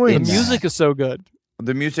doing the music is so good.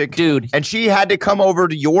 The music. Dude. And she had to come over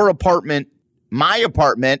to your apartment, my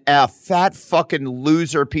apartment, a fat fucking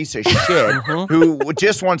loser piece of shit who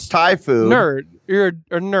just wants Thai food. Nerd. You're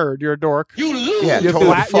a nerd. You're a dork. Yeah, You have, totally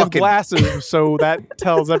you have fucking. glasses, so that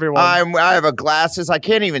tells everyone. I have a glasses. I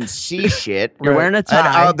can't even see shit. You're wearing a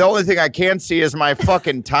tie. And, the only thing I can see is my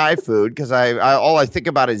fucking Thai food because I all I think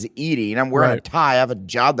about is eating. I'm wearing a tie. I have a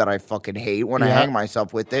job that I fucking hate when I hang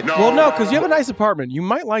myself with it. Well, no, because you have a nice apartment. You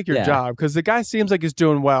might like your job because the guy seems like he's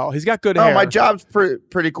doing well. He's got good hair. Oh, my job's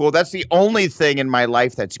pretty cool. That's the only thing in my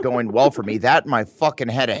life that's going well for me. That and my fucking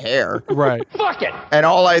head of hair. Right. Fuck it. And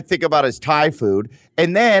all I think about is Thai food.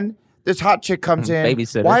 And then this hot chick comes in.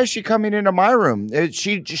 Babysitter. Why is she coming into my room?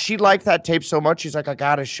 She liked that tape so much. She's like, I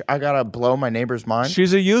gotta blow my neighbor's mind.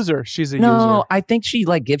 She's a user. She's a No, user. I think she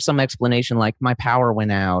like gives some explanation, like my power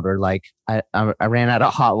went out, or like I ran out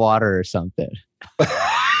of hot water or something.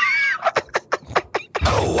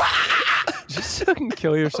 Just fucking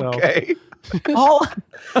kill yourself. Okay. All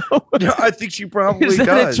Yeah, I think she probably is that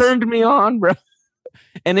does. it turned me on, bro.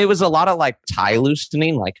 And it was a lot of like tie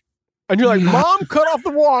loosening, like. And you're like, Mom, cut off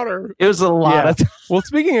the water. It was a lot of. Well,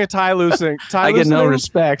 speaking of tie loosening, I get no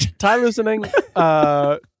respect. Tie loosening,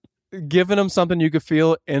 giving them something you could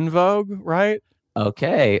feel in vogue, right?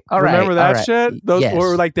 Okay, all right. Remember that all right. shit? Those Yes.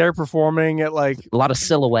 were like they're performing at like A lot of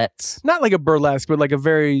silhouettes. not like a burlesque, but like a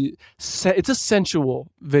very it's a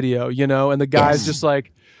sensual video, you know. And the guys just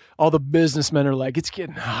like all the businessmen are like, it's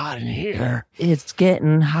getting hot in here. It's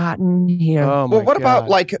getting hot in here. Oh my Well, what God.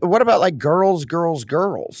 about like girls?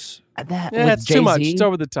 That Yeah, with it's too much. Jay-Z? It's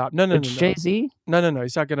over the top. No. Jay-Z? No.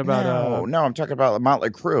 He's talking about No, I'm talking about Motley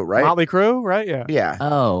Crue, right? Motley Crue, right? Yeah. Yeah.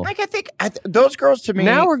 Oh, Like I think those girls to me.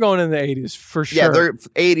 Now we're going in the 80s for sure. Yeah, they're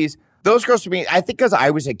 80s. Those girls to me, I think because I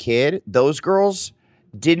was a kid, those girls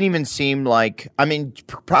didn't even seem like. I mean,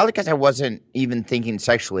 probably because I wasn't even thinking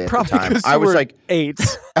sexually at Probably the time. 'cause I you was were like 8.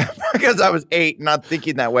 because I was 8, not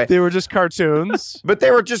thinking that way. They were just cartoons. But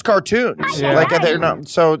they were just cartoons. Yeah. Like they're not.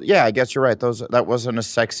 So yeah, I guess you're right. That wasn't a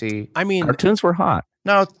sexy. I mean, cartoons were hot.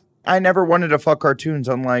 No, I never wanted to fuck cartoons.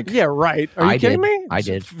 Unlike yeah, right. Are you I kidding did. me? I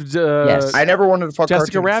did. Yes. I never wanted to fuck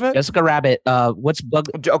Jessica cartoons. Rabbit? Jessica Rabbit. What's bug?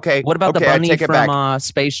 Okay. What about okay, the I bunny take it back. from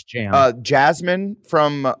Space Jam? Jasmine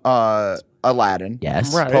from Aladdin.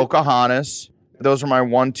 yes. Right. Pocahontas. Those are my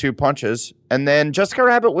 1-2 punches. And then Jessica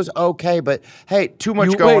Rabbit was okay, but hey, too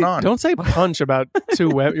much going on. Don't say punch about two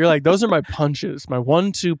women. You're like, those are my punches. My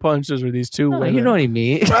 1-2 punches are these two Oh, women. you know what I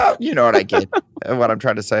mean. Well, you know what I get. What I'm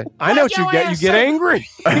trying to say. I know what you get. You get angry.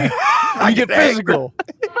 You get physical.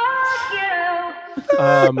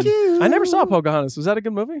 I never saw Pocahontas. Was that a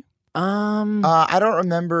good movie? I don't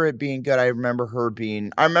remember it being good. I remember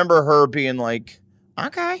her being like,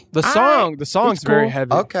 okay. The song's It's very cool.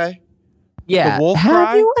 heavy. Okay. Yeah. The wolf Have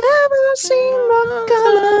cry? you ever seen the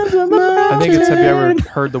colors of the I think it's have you ever mountain?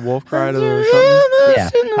 heard the wolf cry or something? Yeah.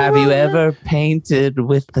 Have you ever painted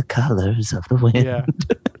with the colors of the wind? Yeah.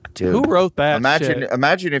 Dude. Who wrote that? Imagine shit?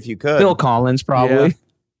 imagine if you could. Bill Collins, probably. Yeah.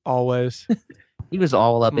 Always. He was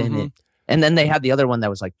all up in Mhm. it. And then they had the other one that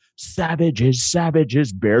was like,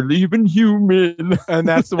 savages, barely even human. And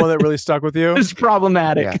that's the one that really stuck with you? It's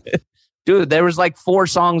problematic. Dude, there was like 4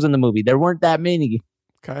 songs in the movie. There weren't that many.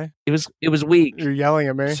 Okay. It was weak. You're yelling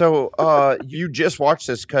at me. So you just watched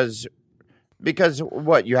this because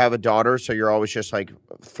what, you have a daughter, so you're always just like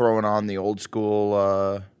throwing on the old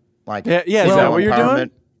school like Yeah, is that what you're doing?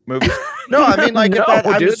 empowerment movies? No, I mean like No, if that,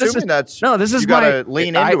 I'm dude, this assuming is- that's No, this is you gotta my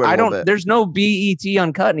lean into it a I little don't bit. there's no BET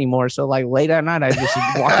uncut anymore. So like late at night I just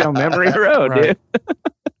walk down memory road, Right. dude.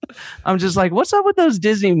 I'm just like, what's up with those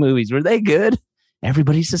Disney movies? Were they good?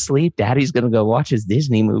 Everybody's asleep. Daddy's gonna go watch his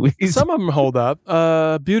Disney movies. Some of them hold up.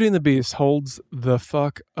 Beauty and the Beast holds the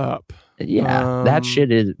fuck up. Yeah, that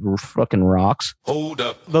shit is fucking rocks.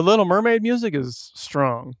 The Little Mermaid music is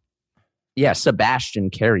strong. Yeah,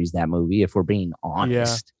 Sebastian carries that movie. If we're being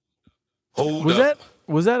honest,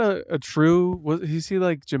 Was that a true? Is he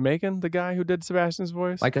like Jamaican? The guy who did Sebastian's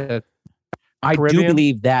voice? like a. I do Caribbean?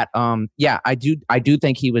 believe that. Yeah, I do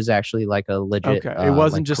think he was actually like a legit. Okay, it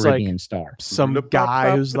wasn't like just Caribbean like star. some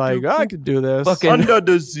guy who's like, oh, I could do this. Fucking- Under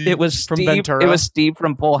the sea. It was From Steve. Ventura. It was Steve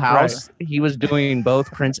from Full House. He was doing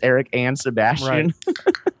both Prince Eric and Sebastian.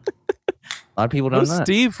 A lot of people don't Who's know. that.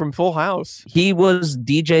 Steve from Full House? He was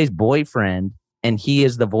DJ's boyfriend, and he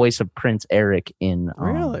is the voice of Prince Eric in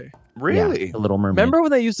Really? Really? The Little Mermaid. Remember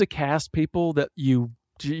when they used to cast people that you're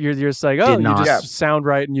just like, oh, Did you not. just Yeah. sound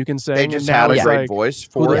right and you can sing. They and just now had a it's great like, voice who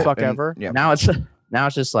for the it. fuck and- ever? Yeah. Now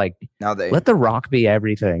it's just like Now they let the Rock be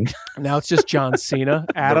everything. Now it's just John Cena.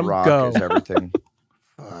 Adam, the Rock go. is everything.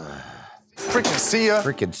 Freaking see ya.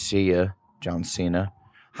 Freaking see ya, John Cena.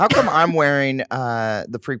 How come I'm wearing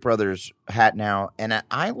the Freak Brothers hat now, and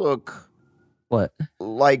I look What?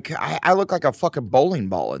 like I look like a fucking bowling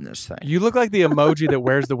ball in this thing? You look like the emoji that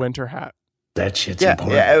wears the winter hat. That shit's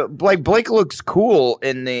important. Yeah, like Blake looks cool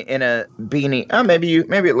in a beanie. Oh, maybe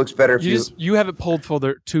it looks better if you have it pulled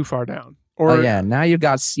too far down. Or now you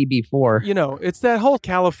got CB4. You know, it's that whole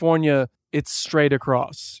California. It's straight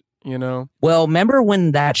across. You know. Well, remember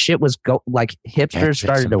when that shit was hipsters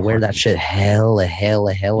started to wear that shit hella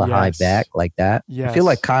high back like that? Yes. I feel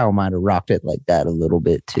like Kyle might have rocked it like that a little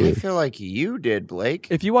bit too. I feel like you did, Blake.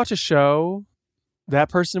 If you watch a show, that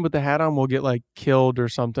person with the hat on will get like killed or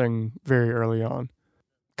something very early on.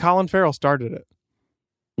 Colin Farrell started it.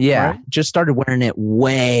 Yeah, right? Just started wearing it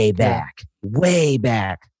way back.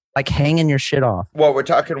 Like hanging your shit off. Well, we're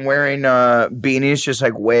talking wearing beanies just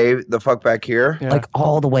like way the fuck back here. Yeah. Like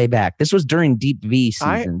all the way back. This was during Deep V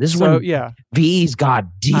season. This is when V's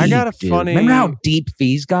got deep. I got a funny... Remember how deep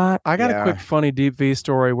V's got? I got a quick funny Deep V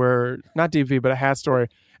story where, not Deep V, but a hat story.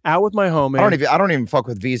 Out with my homie. I don't even fuck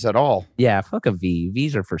with V's at all. Yeah, fuck a V.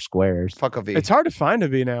 V's are for squares. Fuck a V. It's hard to find a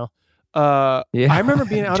V now. I remember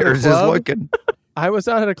being out at a club. I was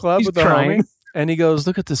out at a club with a homie. And he goes,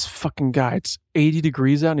 look at this fucking guy. It's 80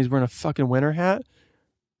 degrees out and he's wearing a fucking winter hat.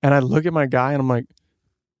 And I look at my guy and I'm like,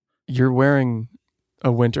 you're wearing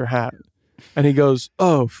a winter hat. And he goes,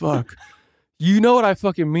 oh, fuck. You know what I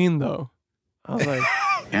fucking mean, though. I was like,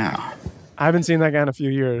 yeah. I haven't seen that guy in a few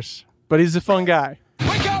years, but he's a fun guy.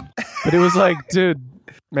 Wake up! But it was like, dude,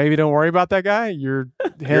 maybe don't worry about that guy. You're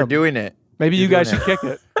him. You're doing it. Maybe you guys should kick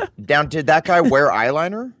it. Did that guy wear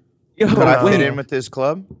eyeliner? Could I fit in with this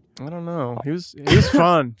club? I don't know. He was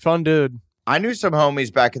fun. Fun dude. I knew some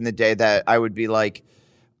homies back in the day that I would be like,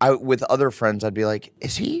 with other friends, I'd be like,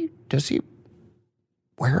 does he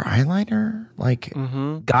wear eyeliner? Like,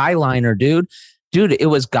 guy liner, dude. Dude, it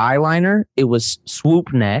was guy liner. It was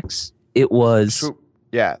swoop necks. It was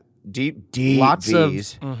deep lots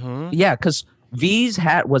V's. Yeah, because V's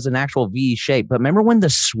hat was an actual V shape. But remember when the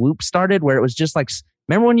swoop started, where it was just like,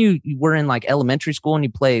 remember when you were in like elementary school and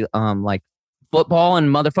you play like football and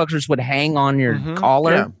motherfuckers would hang on your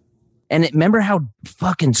collar? Yeah. And remember how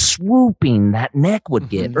fucking swooping that neck would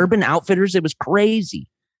get. Urban Outfitters, it was crazy.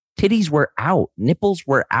 Titties were out. Nipples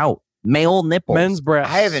were out. Male nipples. Men's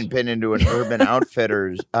breasts. I haven't been into an Urban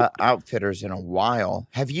Outfitters in a while.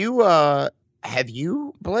 Have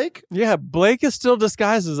you, Blake? Yeah, Blake is still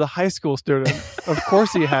disguised as a high school student. Of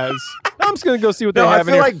course he has. I'm just going to go see what they have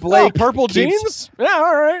in here. I feel like Blake purple jeans? Yeah,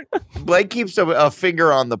 all right. Blake keeps a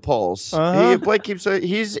finger on the pulse. Blake keeps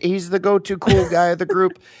he's the go-to cool guy of the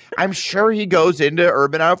group. I'm sure he goes into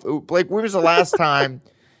Urban Outfitters. Blake, when was the last time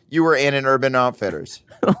you were in an Urban Outfitters?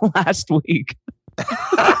 Last week.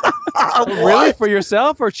 Really? For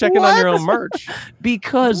yourself or checking on your own merch?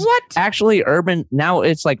 Because actually now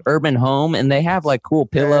it's like Urban Home and they have like cool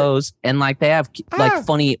pillows and like they have like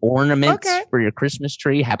funny ornaments for your Christmas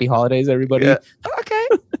tree. Happy holidays, everybody. Yeah. Okay.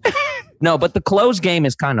 No, but the clothes game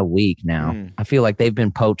is kind of weak now. I feel like they've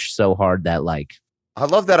been poached so hard that like. I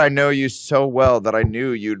love that I know you so well that I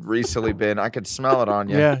knew you'd recently been. I could smell it on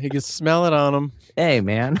you. Yeah, you can smell it on them. Hey,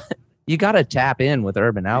 man. You got to tap in with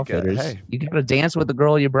Urban Outfitters. You got to dance with the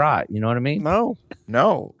girl you brought. You know what I mean? No.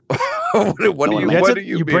 What do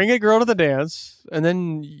you You bring a girl to the dance, and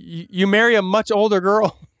then you marry a much older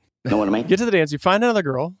girl. Know what I mean? Get to the dance, you find another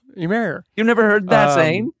girl, you marry her. You've never heard that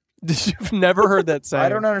saying? You've never heard that saying? I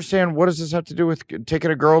don't understand. What does this have to do with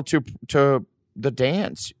taking a girl to the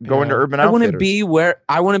dance? Going to Urban Outfitters?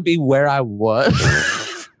 I want to be where I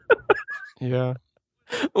was. Yeah.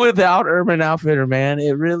 Without Urban Outfitter, man,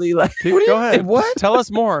 it really like. Go ahead. What? Tell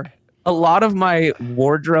us more. A lot of my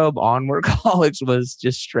wardrobe on workaholics was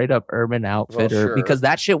just straight up Urban Outfitter because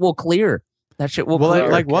that shit will clear. That shit will clear.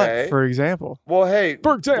 Like what, for example? Well, hey,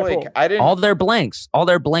 for example, Blake, I didn't. All their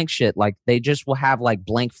blank shit. Like they just will have like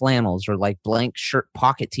blank flannels or like blank shirt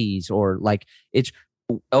pocket tees or like it's.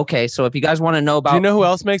 Okay, so if you guys want to know about, do you know who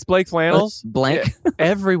else makes Blake flannels? Blank. Yeah.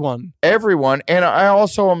 Everyone, and I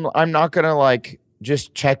also I'm not gonna like.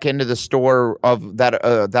 Just check into the store of that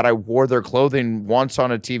I wore their clothing once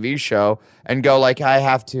on a TV show and go like I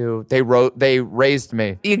have to. They raised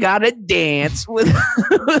me. You gotta dance with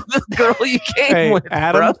the girl you came with.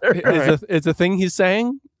 Adam, it's a thing he's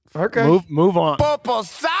saying. Okay, move on.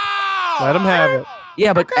 Let him have it.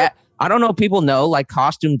 Yeah, but I don't know if people know, like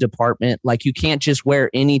costume department, like you can't just wear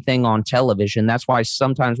anything on television. That's why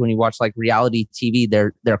sometimes when you watch like reality TV,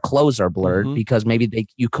 their clothes are blurred because maybe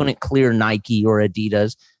you couldn't clear Nike or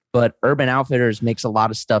Adidas. But Urban Outfitters makes a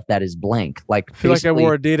lot of stuff that is blank. Like I feel like I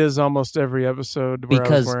wore Adidas almost every episode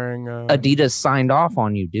because I was wearing Adidas signed off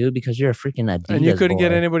on you, dude, because you're a freaking Adidas. And you couldn't boy.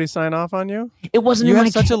 get anybody sign off on you? It wasn't. You have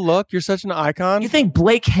such a look. You're such an icon. You think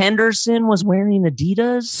Blake Henderson was wearing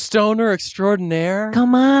Adidas? Stoner extraordinaire.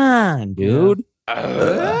 Come on, dude.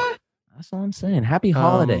 That's That's all I'm saying. Happy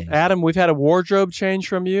holidays. Adam, we've had a wardrobe change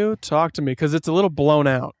from you. Talk to me, because it's a little blown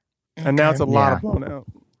out. And now it's a lot of blown out.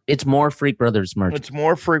 It's more Freak Brothers merch. It's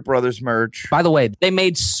more Freak Brothers merch. By the way, they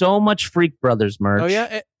made so much Freak Brothers merch. Oh,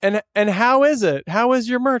 yeah? And how is it? How is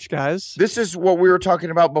your merch, guys? This is what we were talking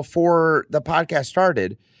about before the podcast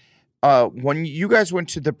started. When you guys went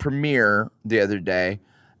to the premiere the other day.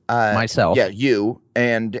 Myself. Yeah, you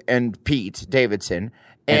and Pete Davidson.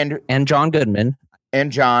 And John Goodman. And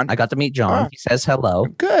John. I got to meet John. He says hello.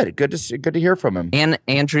 Good to hear from him. And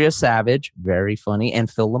Andrea Savage, very funny, and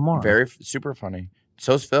Phil Lamar. Super funny.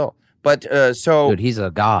 So's Phil. But dude, he's a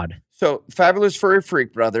god. So Fabulous Furry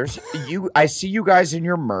Freak Brothers. I see you guys in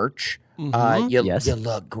your merch. Mm-hmm. You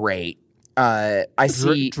look great. I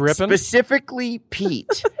see dripping? Specifically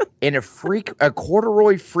Pete in a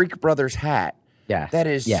corduroy Freak Brothers hat. Yeah. That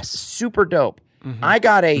is super dope. Mm-hmm. I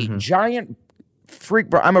got a giant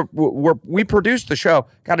we produced the show.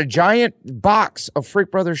 Got a giant box of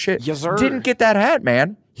Freak Brothers shit. Yes, sir. Didn't get that hat,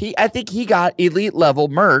 man. I think he got elite level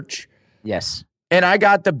merch. Yes. And I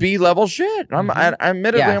got the B level shit.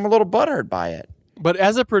 Admittedly, I'm a little butthurt by it. But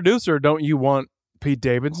as a producer, don't you want Pete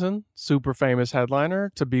Davidson, super famous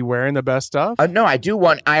headliner, to be wearing the best stuff? No,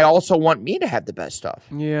 I also want me to have the best stuff.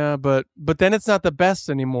 Yeah, but then it's not the best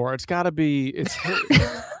anymore. It's got to be.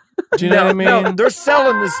 Do you know what I mean? No, they're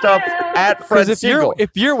selling this stuff at Fred Siegel.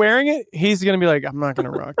 If you're wearing it, he's gonna be like, I'm not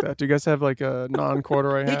gonna rock that. Do you guys have like a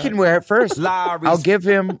non-corduroy hat? He can wear it first. I'll give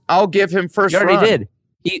him first. He already did.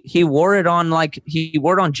 He wore it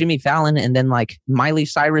on Jimmy Fallon, and then like Miley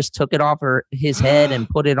Cyrus took it off his head and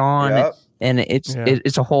put it on. Yep. And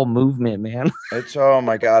it's a whole movement, man. Oh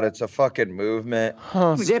my God, it's a fucking movement.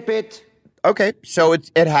 Huh. Zip it. Okay, so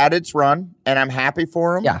it had its run, and I'm happy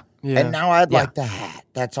for him. Yeah. And now I'd like the hat.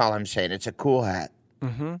 That's all I'm saying. It's a cool hat.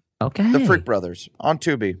 Mm-hmm. Okay. The Freak Brothers on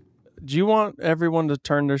Tubi. Do you want everyone to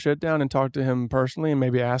turn their shit down and talk to him personally and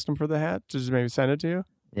maybe ask him for the hat? Just maybe send it to you?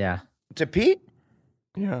 Yeah. To Pete?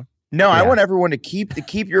 Yeah. No, I want everyone to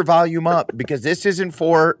keep your volume up, because this isn't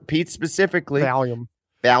for Pete specifically. Volume.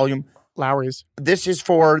 Lowry's. This is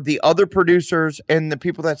for the other producers and the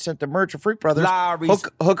people that sent the merch of Freak Brothers.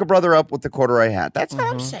 Hook a brother up with the corduroy hat. That's all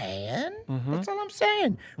I'm saying. That's all I'm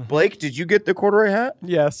saying. Blake, did you get the corduroy hat?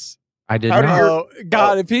 Yes. I did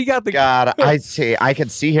not. If he got the... God, I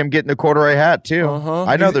could see him getting the corduroy hat, too.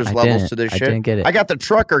 I know there's levels to this shit. I didn't get it. I got the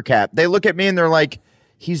trucker cap. They look at me and they're like,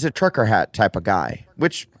 he's a trucker hat type of guy,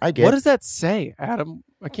 which I get. What does that say, Adam?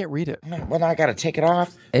 I can't read it. Well, I got to take it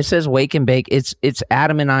off. It says Wake and Bake. It's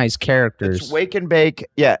Adam and I's characters. It's Wake and Bake.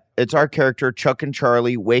 Yeah, it's our character, Chuck and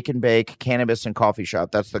Charlie, Wake and Bake, Cannabis and Coffee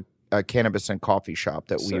Shop. That's the Cannabis and Coffee Shop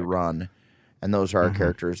that we run. And those are our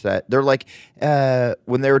characters. That they're like,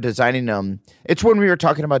 when they were designing them, it's when we were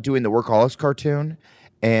talking about doing the Workaholics cartoon.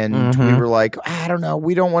 And we were like, I don't know.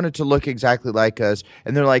 We don't want it to look exactly like us.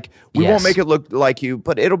 And they're like, we won't make it look like you,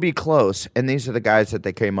 but it'll be close. And these are the guys that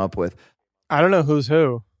they came up with. I don't know who's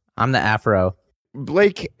who. I'm the Afro.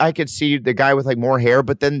 Blake, I could see the guy with like more hair,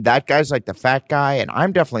 but then that guy's like the fat guy. And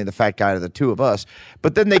I'm definitely the fat guy of the two of us.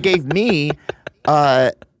 But then they gave me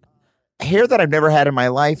hair that I've never had in my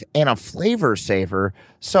life and a flavor saver.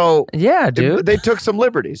 So yeah, dude, they took some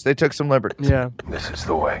liberties. Yeah, this is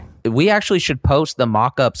the way. We actually should post the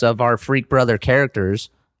mock-ups of our Freak Brother characters,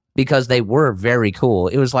 because they were very cool.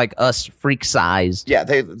 It was like us freak-sized. Yeah,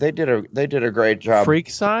 they did a great job.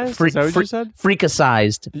 Freak-sized? Is that what you said?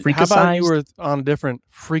 Freak-sized. How about you were on a different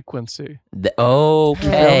frequency?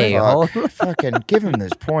 Okay. Fucking give him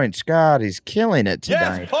this point, Scott. He's killing it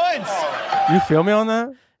tonight. Yes, points. You feel me on that?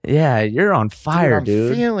 Yeah, you're on fire,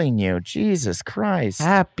 dude. I'm feeling you. Jesus Christ.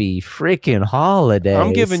 Happy freaking holidays.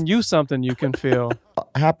 I'm giving you something you can feel.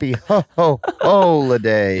 Happy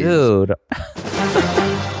holidays. Dude.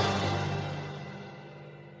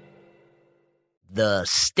 The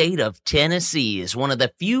state of Tennessee is one of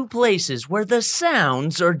the few places where the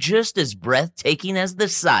sounds are just as breathtaking as the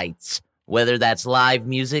sights. Whether that's live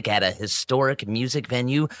music at a historic music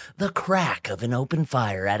venue, the crack of an open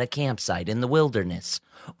fire at a campsite in the wilderness,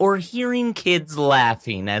 or hearing kids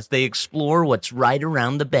laughing as they explore what's right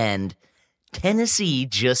around the bend, Tennessee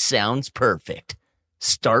just sounds perfect.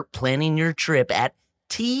 Start planning your trip at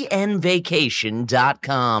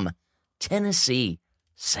tnvacation.com. Tennessee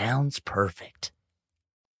sounds perfect.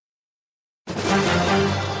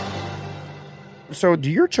 So, do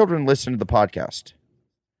your children listen to the podcast?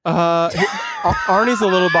 Arnie's a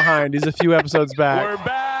little behind. He's a few episodes back. We're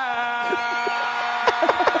back.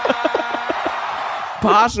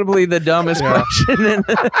 Possibly the dumbest question,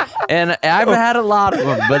 and I've had a lot of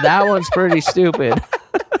them, but that one's pretty stupid.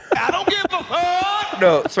 I don't give a fuck.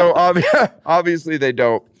 No, so obviously they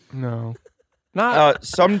don't. No. Not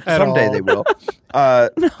someday all. they will.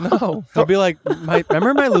 No, they'll be like,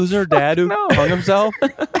 remember my loser dad who hung himself?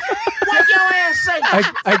 What your ass say?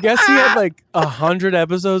 I guess he had like 100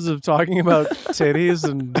 episodes of talking about titties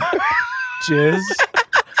and jizz.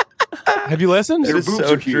 Have you listened? It is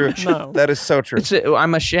so true. No. That is so true.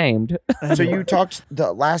 I'm ashamed. So you talked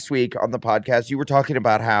last week on the podcast. You were talking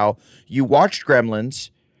about how you watched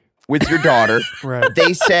Gremlins with your daughter. Right.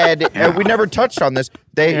 They said we never touched on this.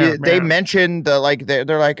 They mentioned they're like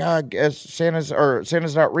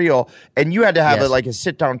Santa's not real, and you had to have a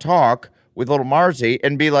sit down talk with little Marzi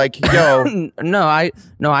and be like, yo.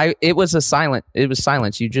 It was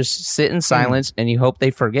silence. You just sit in silence and you hope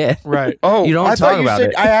they forget. Right. Oh, you don't I talk thought you about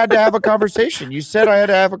said it. I had to have a conversation. You said I had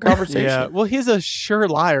to have a conversation. Yeah. Well, he's a sure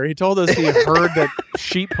liar. He told us he heard that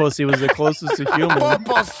sheep pussy was the closest to human.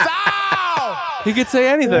 He could say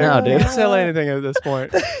anything. No, dude. He could say anything at this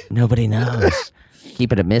point. Nobody knows.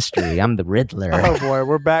 Keep it a mystery. I'm the Riddler. Oh boy,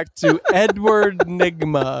 we're back to Edward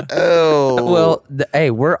Nigma. Oh. Well,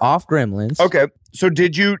 we're off Gremlins. Okay. So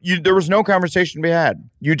did you there was no conversation to be had.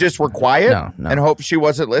 You just were quiet No. and hoped she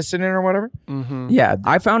wasn't listening or whatever? Mm-hmm. Yeah,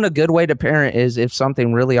 I found a good way to parent is if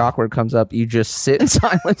something really awkward comes up, you just sit in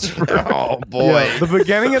silence for Oh boy. Yeah, the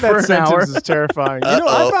beginning of that For an sentence hour. is terrifying. You know,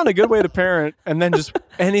 I found a good way to parent, and then just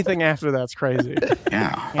anything after that's crazy.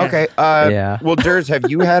 Okay. Yeah. Well, Durs,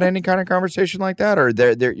 have you had any kind of conversation like that, or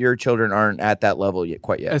your children aren't at that level yet,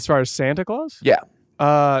 quite yet? As far as Santa Claus, Yeah.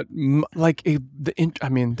 they're in the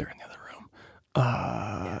other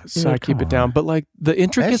room, so I keep it down. But like the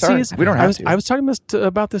intricacies, We don't have to. I was talking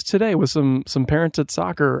about this today with some parents at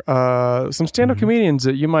soccer, some stand-up comedians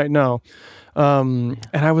that you might know. And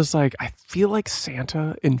I was like, I feel like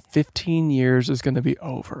Santa in 15 years is going to be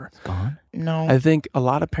over. gone. No. I think a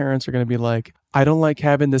lot of parents are going to be like, I don't like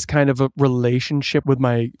having this kind of a relationship with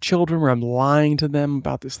my children where I'm lying to them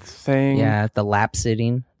about this thing. Yeah, the lap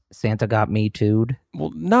sitting. Santa got me too'd.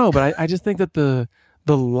 Well, no, but I just think that the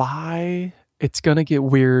lie, it's going to get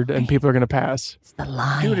weird and people are going to pass. It's the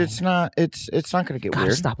lie. Dude, it's not going to get Gotta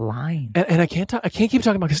weird. stop lying. And I can't keep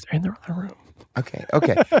talking about because they're in the other room. Okay.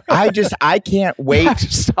 I can't wait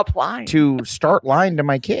Stop lying. to start lying to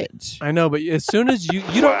my kids. I know, but as soon as you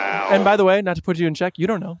don't, and by the way, not to put you in check, you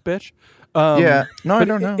don't know, bitch. Yeah. No, I but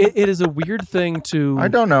don't know. It is a weird thing to. I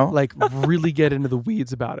don't know. Like really get into the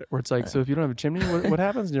weeds about it, where it's like, so if you don't have a chimney, what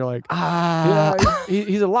happens? And you're like, yeah,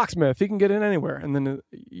 he's a locksmith. He can get in anywhere. And then,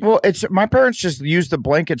 Well, it's my parents just use the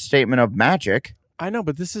blanket statement of magic. I know,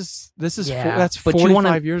 but this is Yeah, that's but you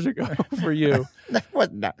 45 years ago for you. That was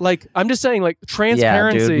not. Like I'm just saying, like Yeah,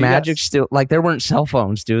 transparency. dude. Magic yes. still like there weren't cell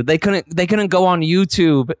phones, dude. They couldn't go on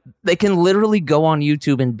YouTube. They can literally go on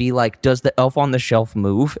YouTube and be like, "Does the elf on the shelf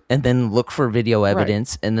move?" And then look for video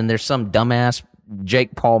evidence. And then there's some dumbass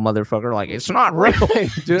Jake Paul motherfucker like it's not real. Right,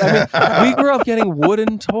 dude. I mean, we grew up getting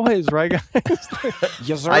wooden toys, right, guys?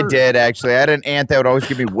 Yes, sir. I did actually. I had an aunt that would always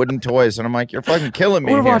give me wooden toys, and I'm like, "You're fucking killing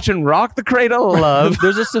me." We're here. watching Rock the Cradle of Love.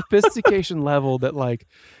 There's a sophistication level that like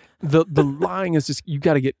the lying is just you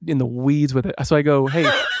got to get in the weeds with it. So I go,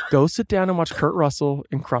 hey, go sit down and watch Kurt Russell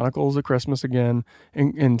in Chronicles of Christmas again,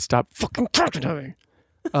 and stop fucking talking to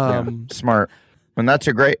me. Smart. And that's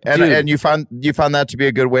a great. And you found that to be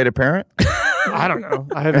a good way to parent. I don't know.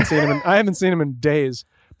 I haven't seen him in days.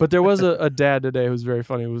 But there was a dad today who was very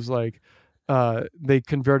funny. It was like they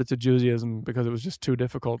converted to Judaism because it was just too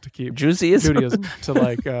difficult to keep Judaism to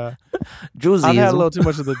like. Juicyism. I've had a little too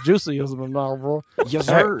much of the Juicyism now, bro. Yes,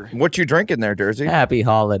 All sir. right. What you drinking there, Jersey? Happy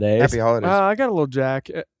holidays. Happy holidays. I got a little Jack,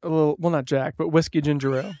 not Jack, but whiskey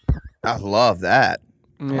ginger ale. I love that.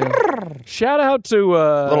 Yeah. Shout out to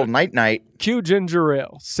Little night. Q Ginger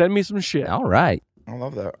Ale. Send me some shit. All right. I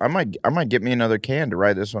love that. I might get me another can to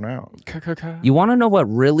ride this one out. You want to know what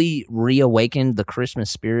really reawakened the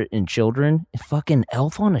Christmas spirit in children? Fucking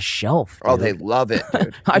Elf on a Shelf. Oh, dude. they love it,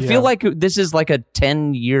 dude. I feel like this is like a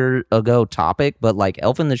 10-year ago topic, but like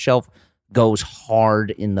Elf on the Shelf goes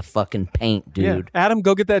hard in the fucking paint, dude. Yeah. Adam,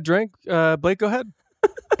 go get that drink. Blake, go ahead.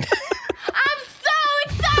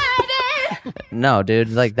 No, dude,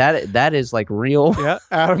 like that is like real. Yeah,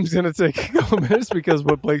 Adam's gonna take a couple minutes because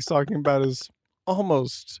what Blake's talking about is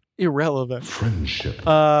almost irrelevant. Friendship.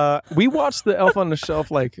 We watched the Elf on the Shelf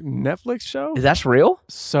like Netflix show. That's real?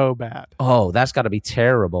 So bad. Oh, that's got to be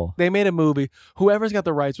terrible. They made a movie. Whoever's got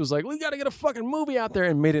the rights was like, we got to get a fucking movie out there,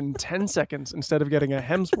 and made it in 10 seconds instead of getting a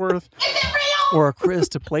Hemsworth or a Chris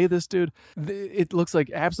to play this dude. It looks like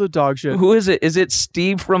absolute dog shit. Who is it? Is it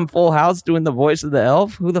Steve from Full House doing the voice of the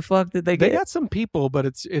elf? Who the fuck did they They get? got some people, but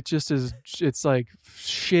it just is. It's like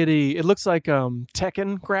shitty. It looks like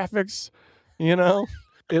Tekken graphics, you know.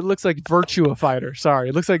 It looks like Virtua Fighter. Sorry,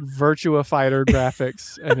 it looks like Virtua Fighter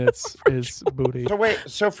graphics, and it's his booty. So wait,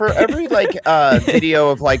 so for every like video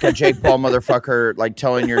of like a Jake Paul motherfucker like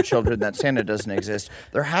telling your children that Santa doesn't exist,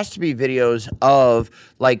 there has to be videos of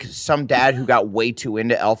like some dad who got way too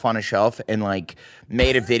into Elf on a Shelf and like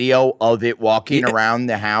made a video of it walking around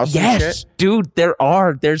the house. Yes, and shit. dude,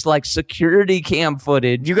 there's like security cam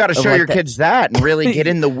footage. You got to show your kids that and really get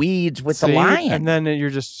in the weeds with the lion. And then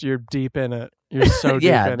you're deep in it. You're so deep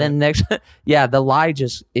in then it. next, the lie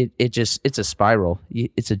it's a spiral.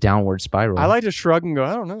 It's a downward spiral. I like to shrug and go,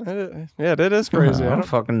 I don't know. Yeah, that is crazy. I don't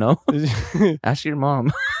fucking know. Ask your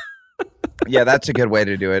mom. Yeah, that's a good way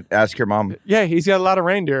to do it. Ask your mom. Yeah, he's got a lot of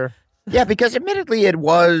reindeer. Yeah, because admittedly it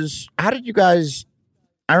was, how did you guys,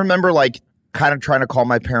 I remember like kind of trying to call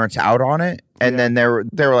my parents out on it. And then they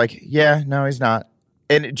were like, yeah, no, he's not.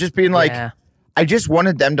 And it just being like, I just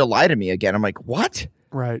wanted them to lie to me again. I'm like, what?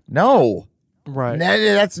 Right. No. Right.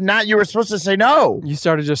 That's not, you were supposed to say no. You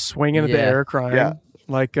started just swinging at the air crying. Yeah.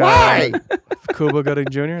 Like, why? Cuba Gooding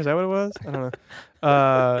Jr., is that what it was? I don't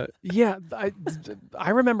know. I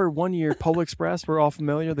remember one year, Polar Express, we're all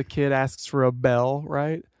familiar. The kid asks for a bell,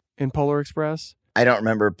 right? In Polar Express. I don't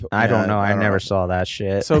remember. I don't know. I never saw that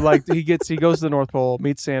shit. So like he goes to the North Pole,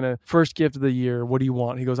 meets Santa, first gift of the year. What do you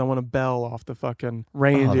want? He goes, I want a bell off the fucking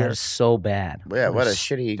reindeer. Oh, that's so bad. Yeah, what a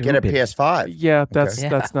shitty. Get a PS5. Yeah, that's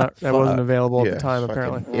not that wasn't available at the time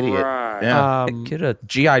apparently. Idiot. Right. Yeah. Get a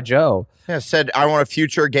G.I. Joe. Yeah, said I want a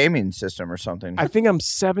future gaming system or something. I think I'm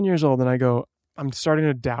 7 years old and I go, I'm starting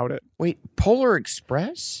to doubt it. Wait, Polar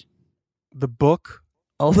Express? The book.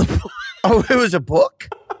 Oh, it was a book?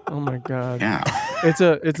 Oh my god. Yeah. It's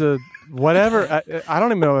a whatever. I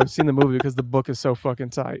don't even know if I've seen the movie because the book is so fucking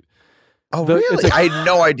tight. Oh, really? I had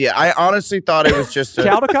no idea. I honestly thought it was just a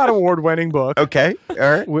Caldecott Award-winning book. Okay, all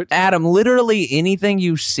right. Adam, literally anything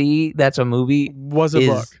you see that's a movie was a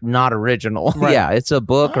book, not original. Right. Yeah, it's a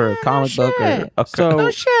book or a comic book. So,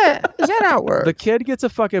 shit. Is that how it works? The kid gets a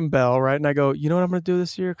fucking bell, right? And I go, you know what I'm going to do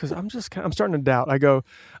this year? Because I'm starting to doubt. I go,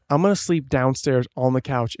 I'm going to sleep downstairs on the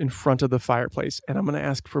couch in front of the fireplace, and I'm going to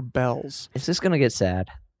ask for bells. Is this going to get sad?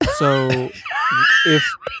 So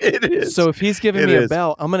if he's giving me a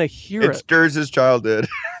bell, I'm going to hear it. It stirs his childhood.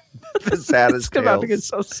 The saddest It's about to get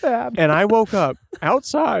so sad. And I woke up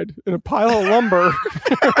outside in a pile of lumber.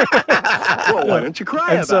 Well, why don't you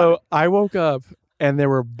cry and so I woke up and there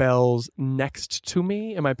were bells next to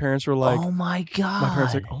me, and my parents were like, "Oh my god!" My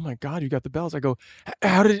parents were like, "Oh my god, you got the bells!" I go,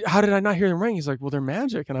 "How did I not hear them ring?" He's like, "Well, they're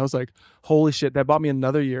magic," and I was like, "Holy shit!" That bought me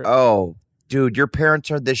another year. Oh, dude, your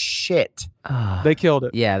parents are the shit. They killed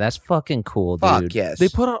it. Yeah, that's fucking cool, dude. Fuck yes. They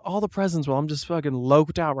put out all the presents while I'm just fucking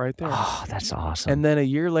loked out right there. Oh, that's awesome. And then a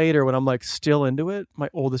year later, when I'm like still into it, my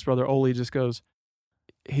oldest brother Oli just goes,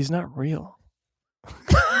 "He's not real."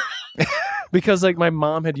 Because like my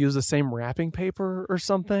mom had used the same wrapping paper or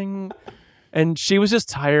something, and she was just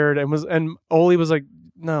tired and Oli was like,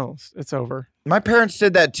 "No, it's over." My parents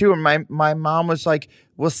did that too, and my mom was like,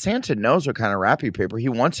 "Well, Santa knows what kind of wrapping paper. He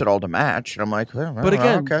wants it all to match." And I'm like, well, "But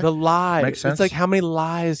again, okay. the lie. Makes sense. It's like, how many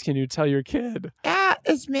lies can you tell your kid?" Yeah,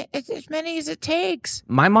 as many as it takes.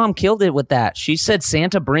 My mom killed it with that. She said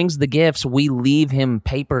Santa brings the gifts. We leave him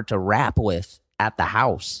paper to wrap with at the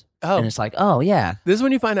house. Oh. And it's like, oh, yeah. This is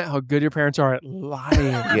when you find out how good your parents are at lying.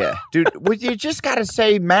 Yeah, dude, you just got to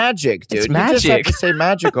say magic, dude. It's You just have magic. to say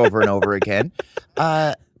magic over and over again.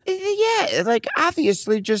 Yeah, like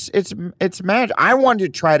obviously just it's magic. I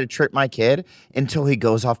wanted to try to trick my kid until he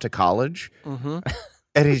goes off to college. Mm-hmm.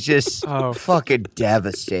 And he's just fucking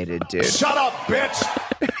devastated, dude. Shut up,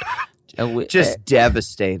 bitch. Just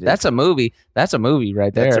devastated. That's a movie. That's a movie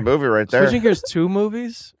right there. That's a movie right there. Switching gears, 2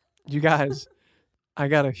 movies. You guys, I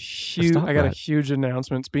got a huge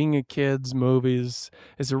announcement. Speaking of kids, movies,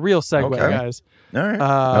 it's a real segue, Okay. guys. All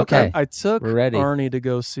right. Okay. I took We're ready. Arnie to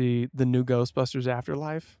go see the new Ghostbusters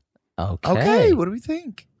Afterlife, Okay, what do we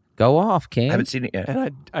think? Go off, King. I haven't seen it yet.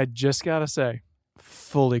 and I just gotta say,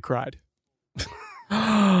 fully cried.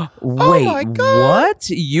 Wait, my God. what?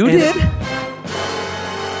 You did?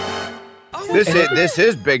 This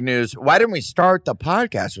is big news. Why didn't we start the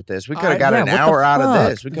podcast with this? We could have got an what the hour out of fuck?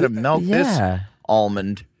 this. We could have milked this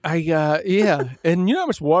almond. Yeah, and you know how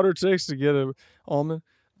much water it takes to get an almond.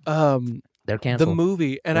 They're canceled. The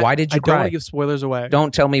movie, and Why did you I don't want cry? to give spoilers away.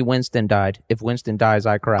 Don't tell me Winston died. If Winston dies,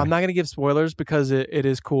 I cry. I'm not going to give spoilers because it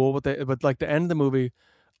is cool, but like the end of the movie,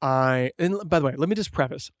 and by the way, let me just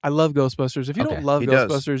preface. I love Ghostbusters. If you don't love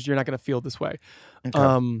Ghostbusters, you're not going to feel this way.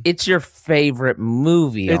 Okay. It's your favorite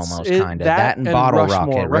movie, almost kind of. That and Bottle Rushmore.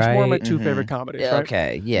 Rocket, right? Rushmore are my two favorite comedies, right?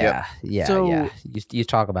 Okay, yeah. So, You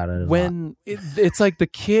talk about it a lot. It's like the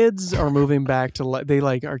kids are moving back to, they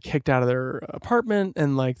like are kicked out of their apartment,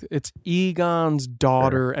 and like it's Egon's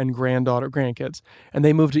daughter and grandkids, and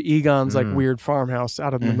they move to Egon's like weird farmhouse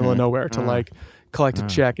out of the middle of nowhere to like collect a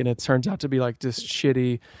check, and it turns out to be like just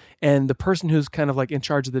shitty. And the person who's kind of like in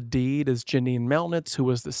charge of the deed is Janine Melnitz, who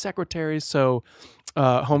was the secretary. So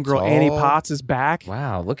homegirl Annie Potts is back.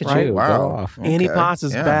 Wow, look at Right? you. Wow. Go off. Annie Potts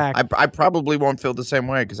is back. I probably won't feel the same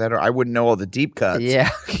way because I wouldn't know all the deep cuts.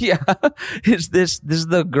 Yeah. Is this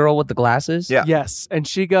the girl with the glasses? Yeah. Yes. And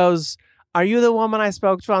she goes, "Are you the woman I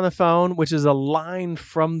spoke to on the phone?" Which is a line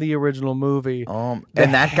from the original movie. And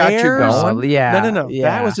that got you going? Yeah. No. Yeah.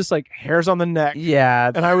 That was just like hairs on the neck.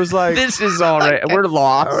 Yeah. And I was like, This is all right. We're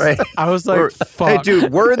lost. All right. I was like, fuck. Hey,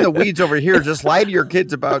 dude, we're in the weeds over here. Just lie to your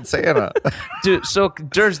kids about Santa. Dude, so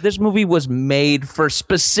this movie was made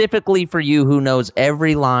specifically for you who knows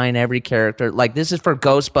every line, every character. Like, this is for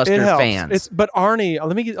Ghostbuster fans. But Arnie,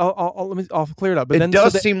 I'll clear it up. But It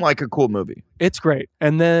does seem like a cool movie. It's great.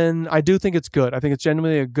 And then I do think it's good. I think it's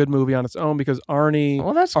genuinely a good movie on its own because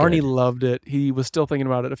Arnie loved it. He was still thinking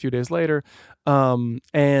about it a few days later.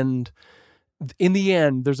 And in the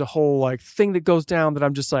end, there's a whole like thing that goes down that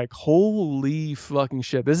I'm just like, holy fucking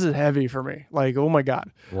shit. This is heavy for me. Like, oh my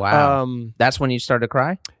God. Wow. That's when you started to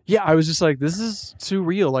cry? Yeah, I was just like, this is too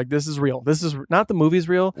real. Like, this is real. This is not the movie's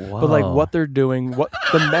real, but like what they're doing, what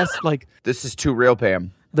the mess, like. This is too real,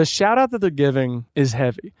 Pam. The shout out that they're giving is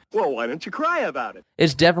heavy. Well, why don't you cry about it?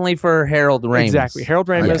 It's definitely for Harold Ramis. Exactly. Harold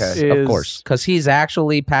Ramis is, of course, because he's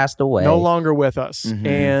actually passed away. No longer with us.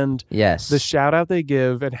 And the shout out they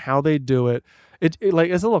give and how they do it, it like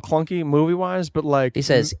it's a little clunky movie wise, but like he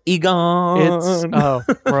says, Egon.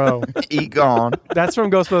 Bro. Egon. That's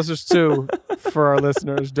from Ghostbusters 2 for our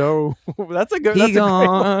listeners. That's a good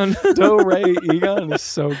Egon. Do Ray Egon is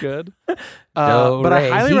so good. But I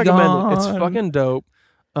highly recommend it. It's fucking dope.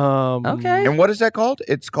 Okay. And what is that called?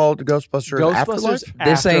 It's called Ghostbusters Afterlife?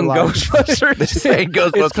 This ain't Ghostbusters. This ain't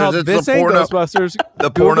Ghostbusters. It's called This Ain't porno, Ghostbusters. the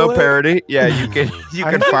Google porno it. parody. Yeah, you can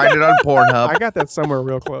find it on Pornhub. I got that somewhere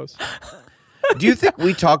real close. Do you think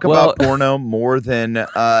we talk about porno more than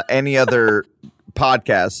any other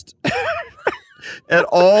podcast? It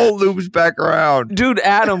all loops back around. Dude,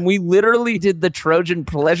 Adam, we literally did the Trojan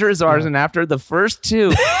Pleasures Ours, and after the first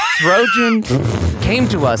two, Trojan came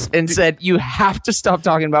to us and said, you have to stop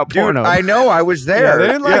talking about porno. Dude, I know, I was there. Yeah, they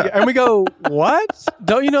didn't like it. And we go, what?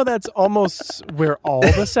 Don't you know that's almost where all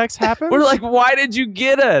the sex happens? We're like, why did you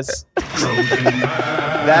get us?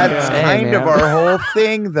 That's kind of our whole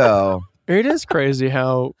thing, though. It is crazy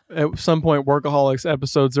how at some point Workaholics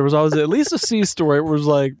episodes, there was always at least a C story. It was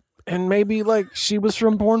like, and maybe like she was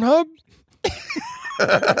from Pornhub.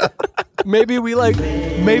 maybe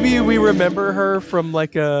we remember her from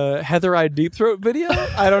like a Heather Eye Deep Throat video.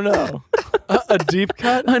 I don't know. A deep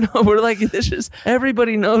cut. I know. We're like, this is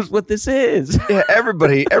everybody knows what this is. Yeah,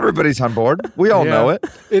 everybody's on board. We all know it.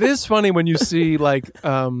 It is funny when you see like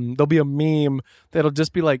there'll be a meme that'll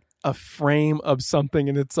just be like a frame of something,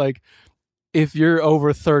 and it's like, if you're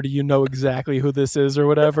over 30, you know exactly who this is or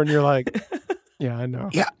whatever, and you're like, yeah, I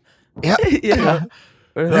know. Yeah. Yeah.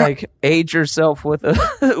 Or like age yourself with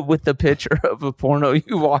the picture of a porno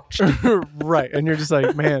you watched. Right. And you're just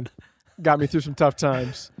like, man, got me through some tough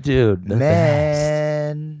times. Dude.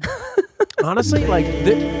 Man. Honestly, like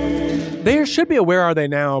there should be a Where Are They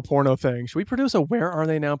Now porno thing. Should we produce a Where Are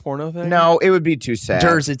They Now porno thing? No, it would be too sad.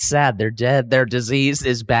 Durs, it's sad. They're dead. Their disease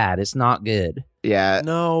is bad. It's not good. Yeah.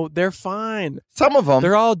 No, they're fine. Some of them.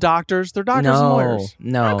 They're all doctors. They're doctors and lawyers.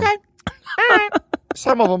 No. Okay.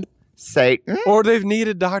 Some of them. Satan. Or they've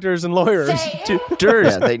needed doctors and lawyers.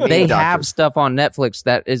 Durs, Yeah, they need have doctors. stuff on Netflix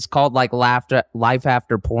that is called like Life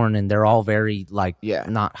After Porn, and they're all very like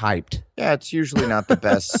not hyped. Yeah, it's usually not the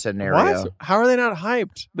best scenario. What? How are they not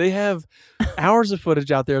hyped? They have hours of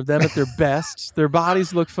footage out there of them at their best. Their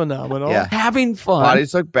bodies look phenomenal. Yeah. Having fun.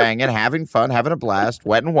 Bodies look banging, having fun, having a blast,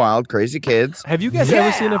 wet and wild, crazy kids. Have you guys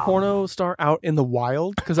ever seen a porno star out in the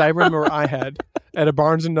wild? Because I remember I had at a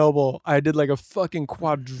Barnes & Noble, I did like a fucking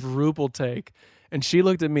quadruple take, and she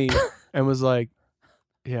looked at me and was like,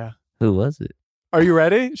 yeah. Who was it? Are you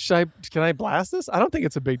ready? Can I blast this? I don't think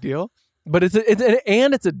it's a big deal. But it's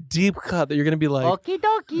a deep cut that you're going to be like, okie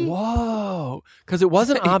dokie. Whoa. Because it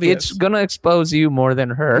wasn't obvious. It's going to expose you more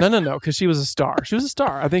than her. No. Because she was a star. She was a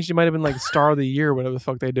star. I think she might have been like star of the year, whatever the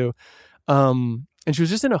fuck they do. And she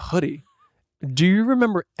was just in a hoodie. Do you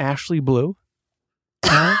remember Ashley Blue?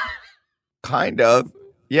 Kind of.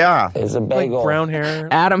 Yeah. It's a like bagel. brown hair.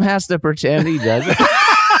 Adam has to pretend he doesn't.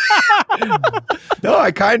 No,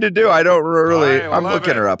 I kind of do. I don't really. I'm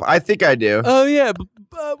looking her up. I think I do. Oh yeah,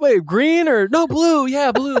 wait, green or no blue?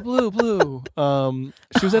 Yeah, blue.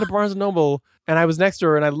 She was at a Barnes and Noble, and I was next to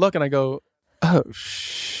her, and I look and I go, "Oh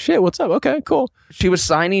shit, what's up? Okay, cool." She was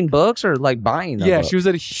signing books or like buying them? Yeah, she was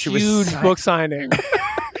at a huge book signing.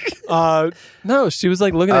 No, she was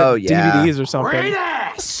like looking at DVDs or something.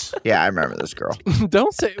 Yeah, I remember this girl.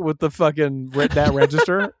 Don't say it with the fucking that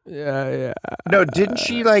register. Yeah. No, didn't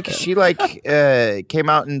she came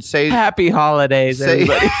out and say Happy holidays,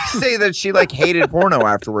 everybody. say that she like hated porno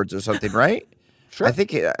afterwards or something, right? Sure. I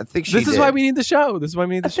think she This is did. why we need the show.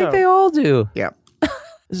 I think they all do. Yeah.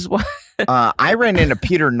 This is why. I ran into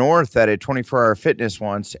Peter North at a 24-hour fitness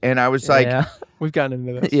once, and I was like, Yeah. We've gotten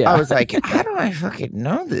into this. Yeah. I was like, how do I fucking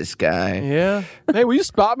know this guy? Yeah. Hey, will you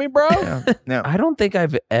spot me, bro? No. I don't think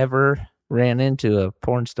I've ever ran into a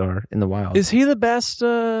porn star in the wild. Is he the best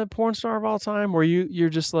porn star of all time? Where you're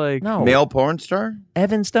just like No. Male porn star?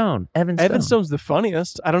 Evan Stone. Evan Stone's the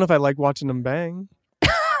funniest. I don't know if I like watching him bang.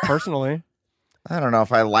 Personally. I don't know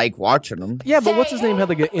if I like watching them. Yeah, but what's his name had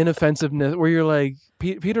like an inoffensiveness where you're like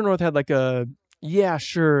Peter North had like a yeah,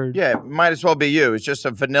 sure. Yeah, it might as well be you. It's just a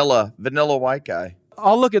vanilla white guy.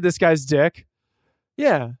 I'll look at this guy's dick.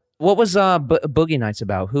 Yeah. What was Boogie Nights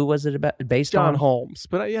about? Who was it about? Based John on? Holmes.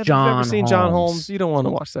 But yeah, if you've John ever seen John Holmes. Holmes, you don't want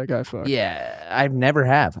to watch that guy fuck. Yeah, I've never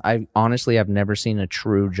have. I honestly have never seen a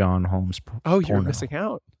true John Holmes. Oh, you're porno. missing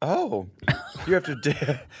out. Oh, you have to do.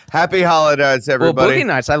 Happy holidays, Well, everybody. Boogie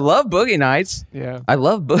Nights. I love Boogie Nights. Yeah. I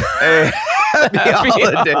love Hey, happy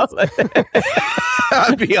holidays.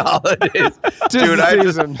 Happy holidays. Dude,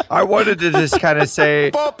 I wanted to just kind of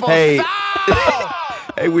say, hey,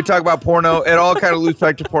 hey, we talk about porno. It all kind of loops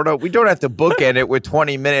back to porno. We don't have to bookend it with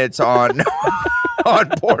 20 minutes on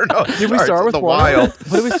porno. Did we start with the porno? wild.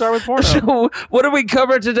 What did we start with porno? What did we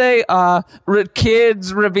cover today?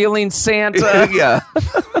 Kids revealing Santa. Yeah,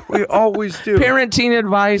 we always do. Parenting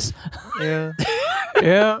advice. Yeah.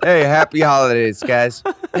 Yeah. Hey, happy holidays, guys.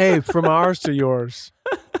 Hey, from ours to yours.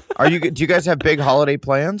 Do you guys have big holiday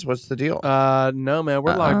plans? What's the deal? No, man,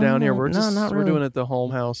 we're locked down here. We're no, just not we're really. doing it at the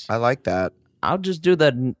home house. I like that. I'll just do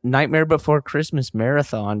the Nightmare Before Christmas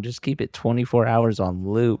marathon. Just keep it 24 hours on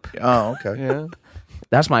loop. Oh, okay. Yeah.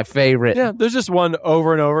 That's my favorite. Yeah, there's just one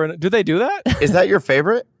over and over. Do they do that? Is that your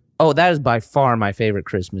favorite? Oh, that is by far my favorite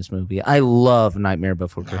Christmas movie. I love Nightmare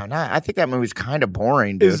Before No, Christmas. I think that movie's kind of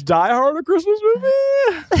boring, dude. Is Die Hard a Christmas movie?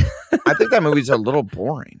 I think that movie's a little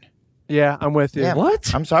boring. Yeah, I'm with you. Yeah.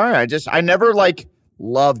 What? I'm sorry. I never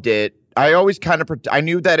loved it. I always kind of I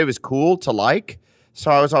knew that it was cool to like,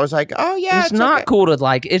 so I was always like, oh yeah, It's not okay. cool to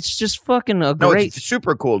like. It's just fucking a No, great. it's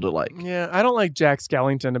super cool to like. Yeah, I don't like Jack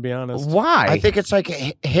Skellington, to be honest. Why? I think it's like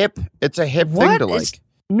a hip. It's a hip thing What? to like. It's-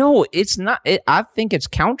 No, it's not. I think it's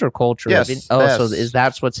counterculture. Yes, So yes. is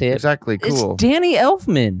that's what's hit? Exactly cool. It's Danny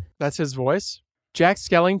Elfman. That's his voice? Jack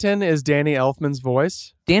Skellington is Danny Elfman's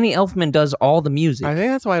voice? Danny Elfman does all the music. I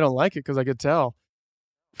think that's why I don't like it, because I could tell.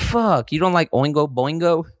 Fuck, you don't like Oingo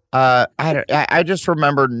Boingo? I just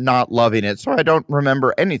remember not loving it, so I don't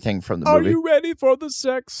remember anything from the Are movie. you ready for the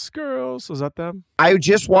sex, girls? Is that them? I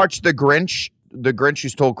just watched The Grinch Who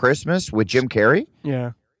Stole Christmas with Jim Carrey.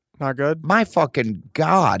 Yeah. Not good? My fucking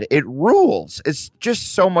God, it rules. It's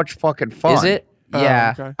just so much fucking fun. Is it? Oh,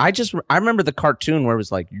 Yeah. okay. I remember the cartoon where it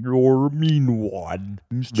was like, you're a mean one,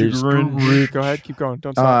 Mr. Go ahead, keep going.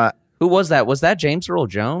 Don't stop. Who was that? Was that James Earl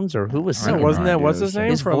Jones or who was I No, don't singing? wasn't know, that, what's dude. his name?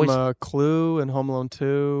 His From voice- Clue and Home Alone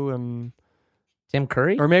 2 and... Tim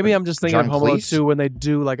Curry? Or maybe I'm just thinking John of Home Alone Cleese? 2 when they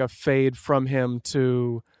do like a fade from him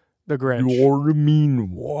to the Grinch. You're a mean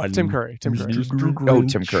one. Tim Curry. Oh,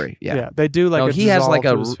 Tim Curry. Yeah. They do like No, a he has like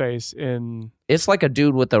dissolve a to his face in... It's like a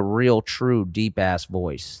dude with a real, true, deep ass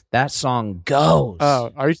voice. That song goes. Oh,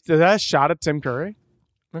 is that a shot at Tim Curry?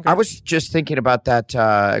 Okay. I was just thinking about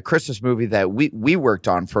that Christmas movie that we worked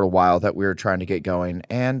on for a while that we were trying to get going,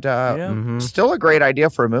 and Mhm. still a great idea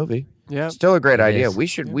for a movie. Yeah. Still a great idea. is. We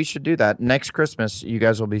should do that next Christmas. You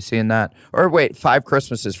guys will be seeing that. Or wait, 5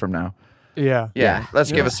 Christmases from now. Yeah. Yeah, let's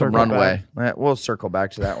Yeah, give us some circle runway. We'll circle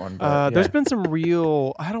back to that one. But, There's yeah. been some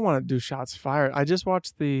real... I don't want to do shots fired. I just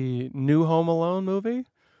watched the new Home Alone movie.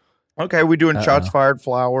 Okay, we doing shots fired,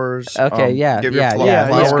 flowers. Okay, yeah, give your yeah, flo- yeah.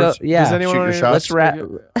 Let's flowers. go. Yeah. Does anyone Shoot your wanna- shots. Let's wrap.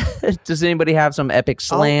 Does anybody have some epic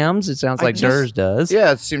slams? It sounds I like just- Durs does.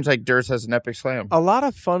 Yeah, it seems like Durs has an epic slam. A lot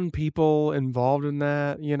of fun people involved in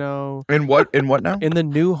that, you know. In what now? In the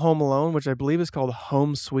new Home Alone, which I believe is called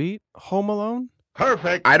Home Sweet Home Alone.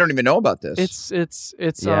 Perfect. I don't even know about this.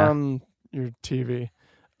 It's Yeah. on your TV.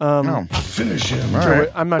 No. Finish him. All right.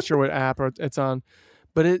 I'm not sure what app it's on,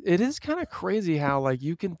 But it is kind of crazy how like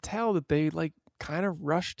you can tell that they like kind of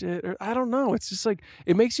rushed it. Or, I don't know. It's just like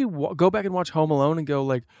it makes you go back and watch Home Alone and go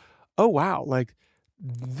like, oh wow, like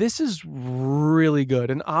this is really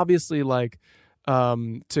good. And obviously like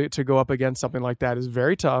to go up against something like that is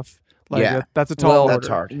very tough. Like that's a tall order. That's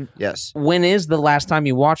hard. Yes. When is the last time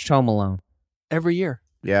you watched Home Alone? Every year.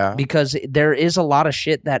 Yeah. Because there is a lot of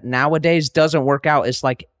shit that nowadays doesn't work out. It's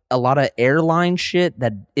like a lot of airline shit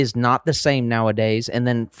that is not the same nowadays, and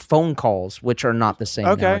then phone calls, which are not the same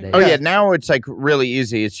nowadays. Oh, yeah. Now it's like really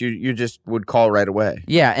easy. It's you just would call right away.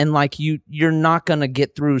 Yeah, and like you're not going to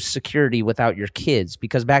get through security without your kids,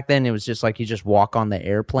 because back then it was just like you just walk on the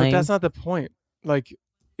airplane. But that's not the point. Like,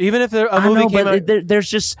 even if a movie came out...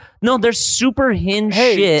 there's super hinge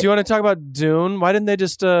shit. shit. Do you want to talk about Dune? Why didn't they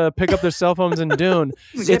just pick up their cell phones in Dune?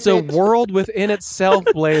 It's a world within itself,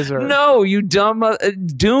 Blazer. No, you dumb...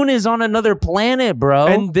 Dune is on another planet, bro.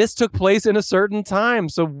 And this took place in a certain time,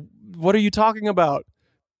 so what are you talking about?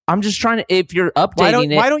 I'm just trying to... If you're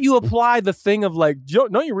updating why don't you apply the thing of like,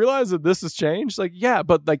 don't you realize that this has changed? Like, yeah,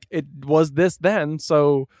 but like it was this then,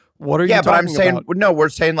 so... What are you talking about? Yeah, but I'm saying, no, we're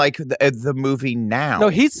saying like the movie now. No,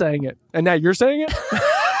 he's saying it. And now you're saying it?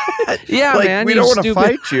 Yeah, like, man. We don't want to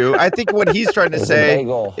fight you. I think what he's trying to say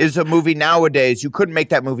is a movie nowadays. You couldn't make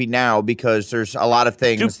that movie now because there's a lot of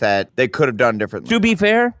things that they could have done differently. To be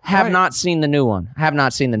fair, have not seen the new one. Have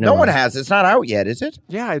not seen the new one. No one has. It's not out yet, is it?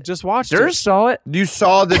 Yeah, I just watched Durst saw it. You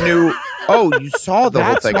saw the new... Oh, you saw the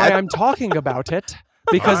whole thing. That's why I'm talking about it.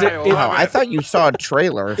 Because I thought you saw a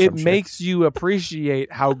trailer or it makes you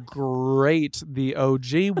appreciate how great the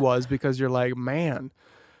OG was, because you're like, man,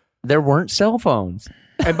 there weren't cell phones.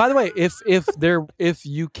 And by the way, if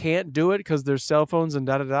you can't do it because there's cell phones and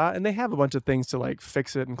and they have a bunch of things to like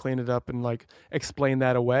fix it and clean it up and like explain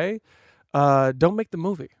that away, don't make the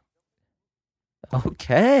movie.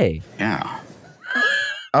 Okay. Yeah.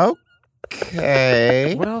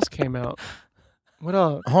 Okay. What else came out? What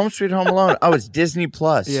else? Home Sweet Home Alone. Oh, it's Disney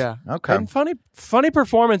Plus. Yeah. Okay. And funny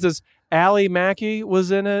performances. Allie Mackey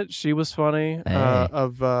was in it. She was funny.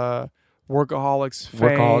 Of Workaholics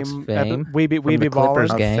fame. Weeby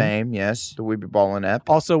Ballers. Of fame, yes. The Weeby Ballin' ep.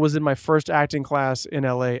 Also was in my first acting class in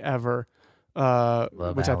LA ever. Which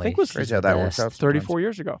Allie. I think was crazy how that works out 34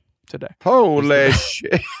 years ago today. Holy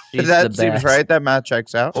shit. That seems right. That math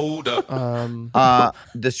checks out. Hold up.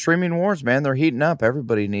 The streaming wars, man, they're heating up.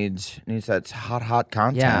 Everybody needs that hot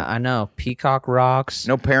content. Yeah, I know. Peacock rocks.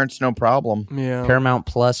 No parents, no problem. Yeah. Paramount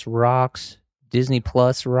Plus rocks. Disney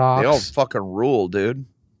Plus rocks. They all fucking rule, dude.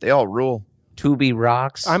 They all rule. Tubi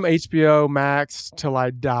rocks. I'm HBO Max till I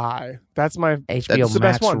die. That's my HBO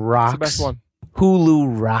Max rocks. It's the best one.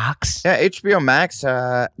 Hulu rocks. Yeah, HBO Max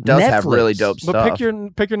does have really dope stuff. But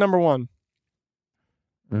pick your number one.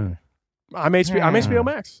 I'm HBO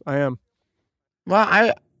Max. I am.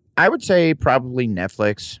 Well, I would say probably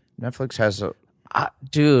Netflix. Netflix has a...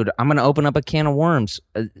 Dude, I'm going to open up a can of worms.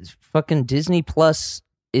 Fucking Disney Plus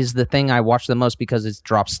is the thing I watch the most because it's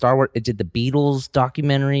dropped Star Wars. It did the Beatles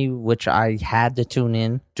documentary, which I had to tune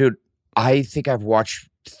in. Dude, I think I've watched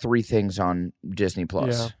 3 things on Disney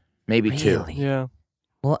Plus. Yeah. Maybe 2. Yeah.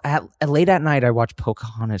 Well, late at night, I watched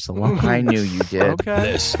Pocahontas alone. I knew you did.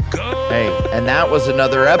 Okay. Let's go. Hey, and that was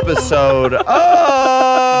another episode of...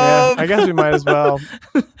 Yeah, I guess we might as well.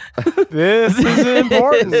 This is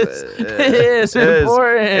important. It's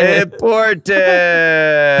important. Important.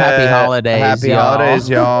 Happy holidays, Happy y'all. holidays,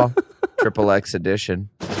 y'all. Triple X edition.